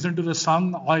 Whenever I listen to the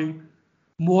song, I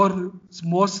more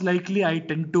most likely I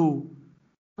tend to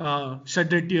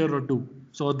shed a tear or two.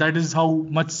 So that is how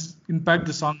much impact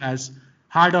the song has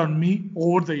had on me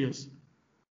over the years.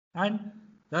 And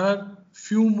there are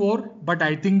few more, but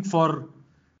I think for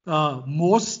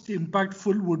most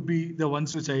impactful would be the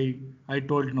ones which I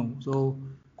told now. So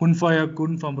Kun Faya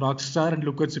Kun from Rockstar and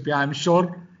Luka Chipia. I'm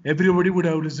sure everybody would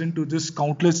have listened to this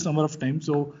countless number of times.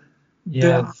 So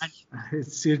Yes.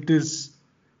 it is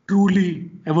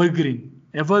truly evergreen,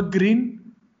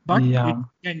 but it Yeah.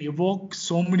 can evoke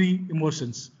so many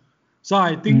emotions. So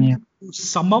I think Yeah. to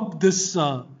sum up this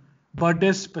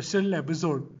birthday special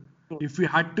episode, if we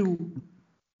had to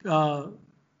uh,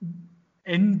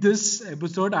 end this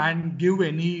episode and give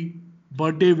any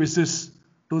birthday wishes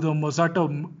to the Mozart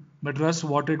of Madras,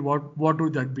 what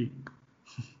would that be?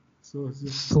 So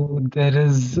So there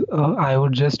is, I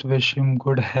would just wish him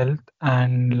good health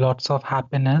and lots of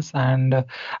happiness. And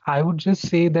I would just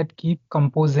say that keep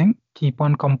on composing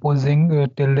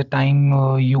till the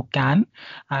time you can.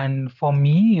 And for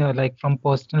me, like from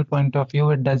personal point of view,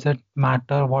 it doesn't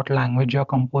matter what language you're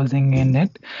composing in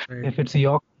it. right. If it's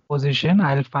your composition,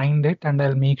 I'll find it and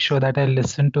I'll make sure that I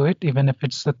listen to it, even if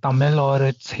it's a Tamil or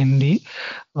it's Hindi.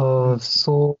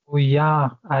 So yeah,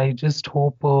 I just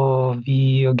hope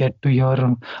we get to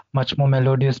hear much more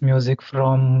melodious music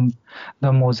from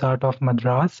the Mozart of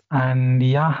Madras. And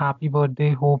yeah, happy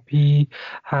birthday. Hope he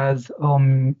has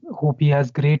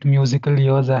great musical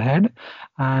years ahead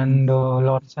and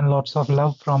lots and lots of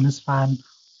love from his fan.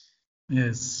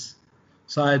 Yes.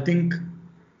 So I think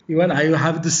even I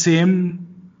have the same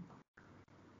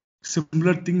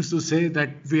similar things to say that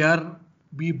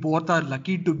we both are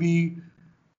lucky to be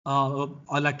are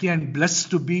lucky and blessed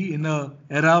to be in a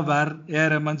era where A.R.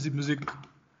 Rahman's music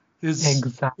is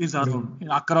Exactly. around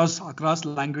across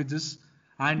languages.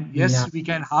 And Yeah. yes, we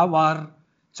can have our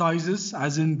choices,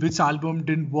 as in which album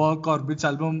didn't work or which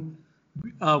album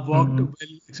worked Mm,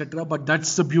 well, etc. But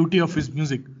that's the beauty of his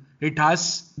music. It has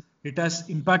it has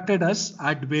impacted us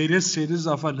at various stages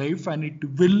of our life, and it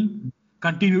will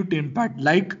continue to impact.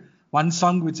 Like one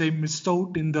song which I missed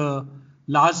out in the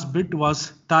last bit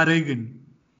was Taregin.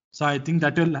 So I think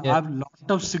that will yeah. have a lot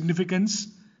of significance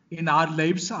in our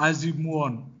lives as we move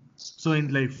on. So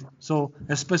in life. So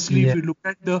especially if Yeah. you look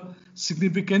at the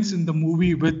significance in the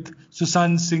movie with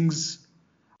Susan Singh's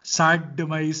sad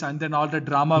demise and then all the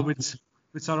drama which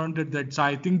surrounded that. So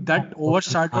I think that Yeah.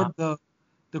 overshadowed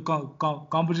the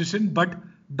composition. But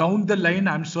down the line,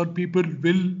 I'm sure people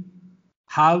will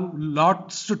have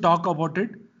lots to talk about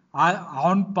it.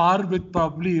 On par with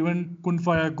probably even Kun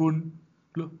Faya Kun,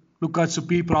 Luka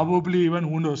Supi, probably even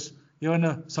who knows, even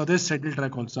a Swadesh title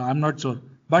track also. I'm not sure.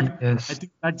 But I Yes.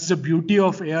 think that's the beauty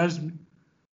of AR's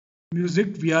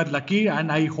music. We are lucky,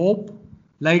 and I hope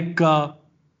like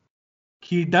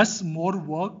he does more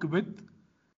work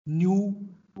new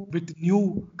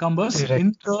newcomers Correct.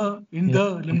 in Yeah. the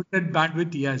limited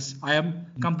bandwidth. Yes, I am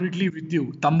completely with you.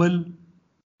 Tamil,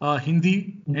 Hindi,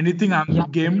 anything I'm Yeah.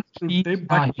 game to take.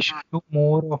 But He should do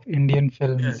more of Indian yes,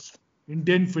 films.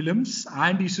 Indian films,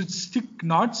 and he should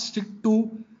not stick to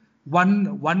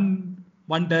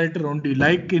one director only.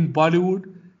 Like in Bollywood,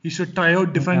 he should try out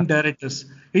Yeah. different directors.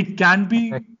 It can be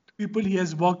Correct. people he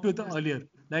has worked with earlier.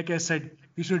 Like I said,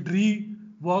 he should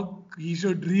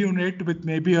reunite with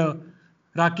maybe a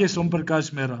Rakesh Omprakash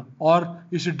Mehra, or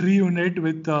you should reunite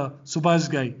with Subhash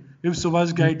Ghai if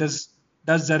Subhash Ghai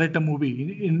does direct a movie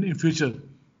in future,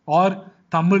 or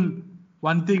Tamil.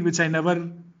 One thing which I'm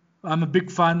a big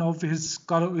fan of his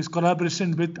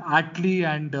collaboration with Atlee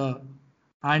and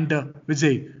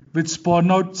Vijay, which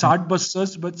spawn out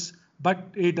chartbusters, but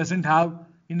it doesn't have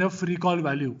enough recall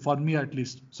value for me at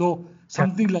least. So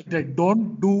something Correct. like that.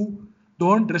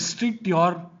 Don't restrict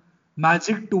your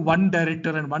magic to one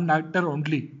director and one actor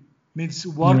only. Means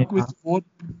work Yeah. with both.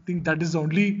 Think that is the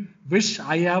only wish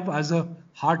I have as a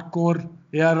hardcore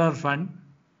ARR fan.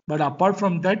 But apart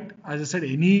from that, as I said,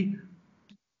 any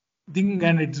thing,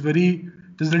 and it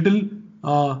is little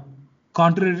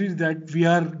contrary that we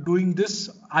are doing this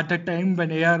at a time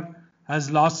when AR has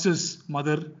lost his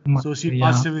mother, so she Yeah.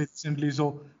 passed away recently. So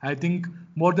I think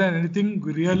more than anything,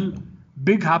 real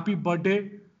big happy birthday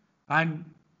and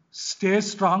stay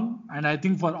strong. And I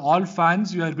think for all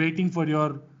fans, we are waiting for your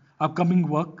upcoming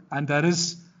work, and there is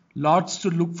lots to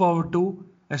look forward to,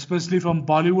 especially from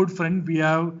Bollywood friend. We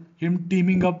have him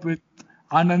teaming up with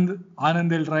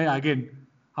Anand El Rai again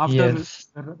after Yes.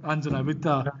 Anjana with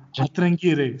Rangeela.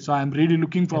 Atrangi Re. So I'm really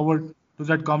looking Yes. forward to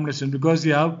that combination because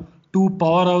you have two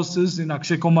powerhouses in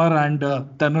Akshay Kumar and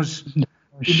Tanush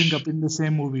teaming Danush. up in the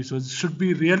same movie. So it should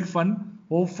be real fun.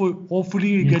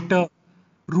 Hopefully, we Yeah. get a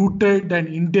rooted and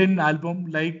Indian album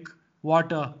like what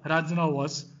Ranjana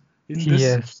was in this,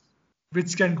 Yes.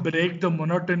 which can break the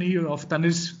monotony of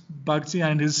Tanish Bagchi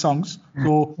and his songs.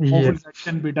 So hopefully Yes. that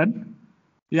can be done.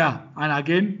 Yeah, and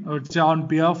again, I would say on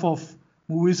behalf of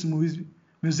movies,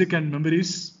 music, and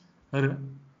memories,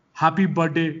 happy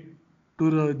birthday to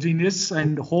the genius,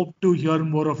 and hope to hear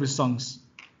more of his songs.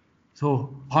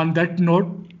 So, on that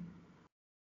note,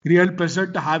 real pleasure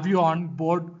to have you on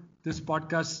board this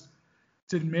podcast,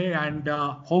 Chinmay, and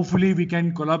hopefully we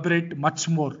can collaborate much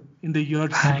more in the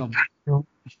years to Thank come. you.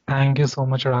 Thank you so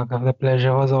much, Raghav. The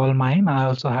pleasure was all mine. I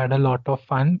also had a lot of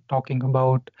fun talking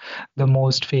about the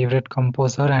most favorite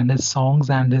composer and his songs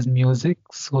and his music.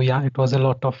 So, yeah, it was a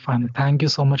lot of fun. Thank you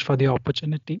so much for the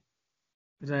opportunity.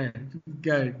 Right.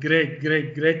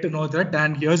 Great to know that.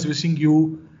 And here's wishing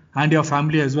you and your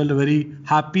family as well a very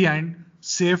happy and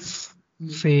safe.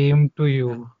 Same to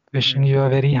you. Wishing Right, you a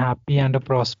very happy and a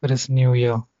prosperous new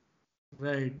year.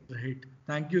 right.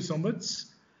 Thank you so much.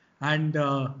 And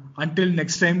until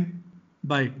next time,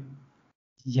 bye.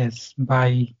 Yes,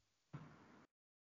 bye.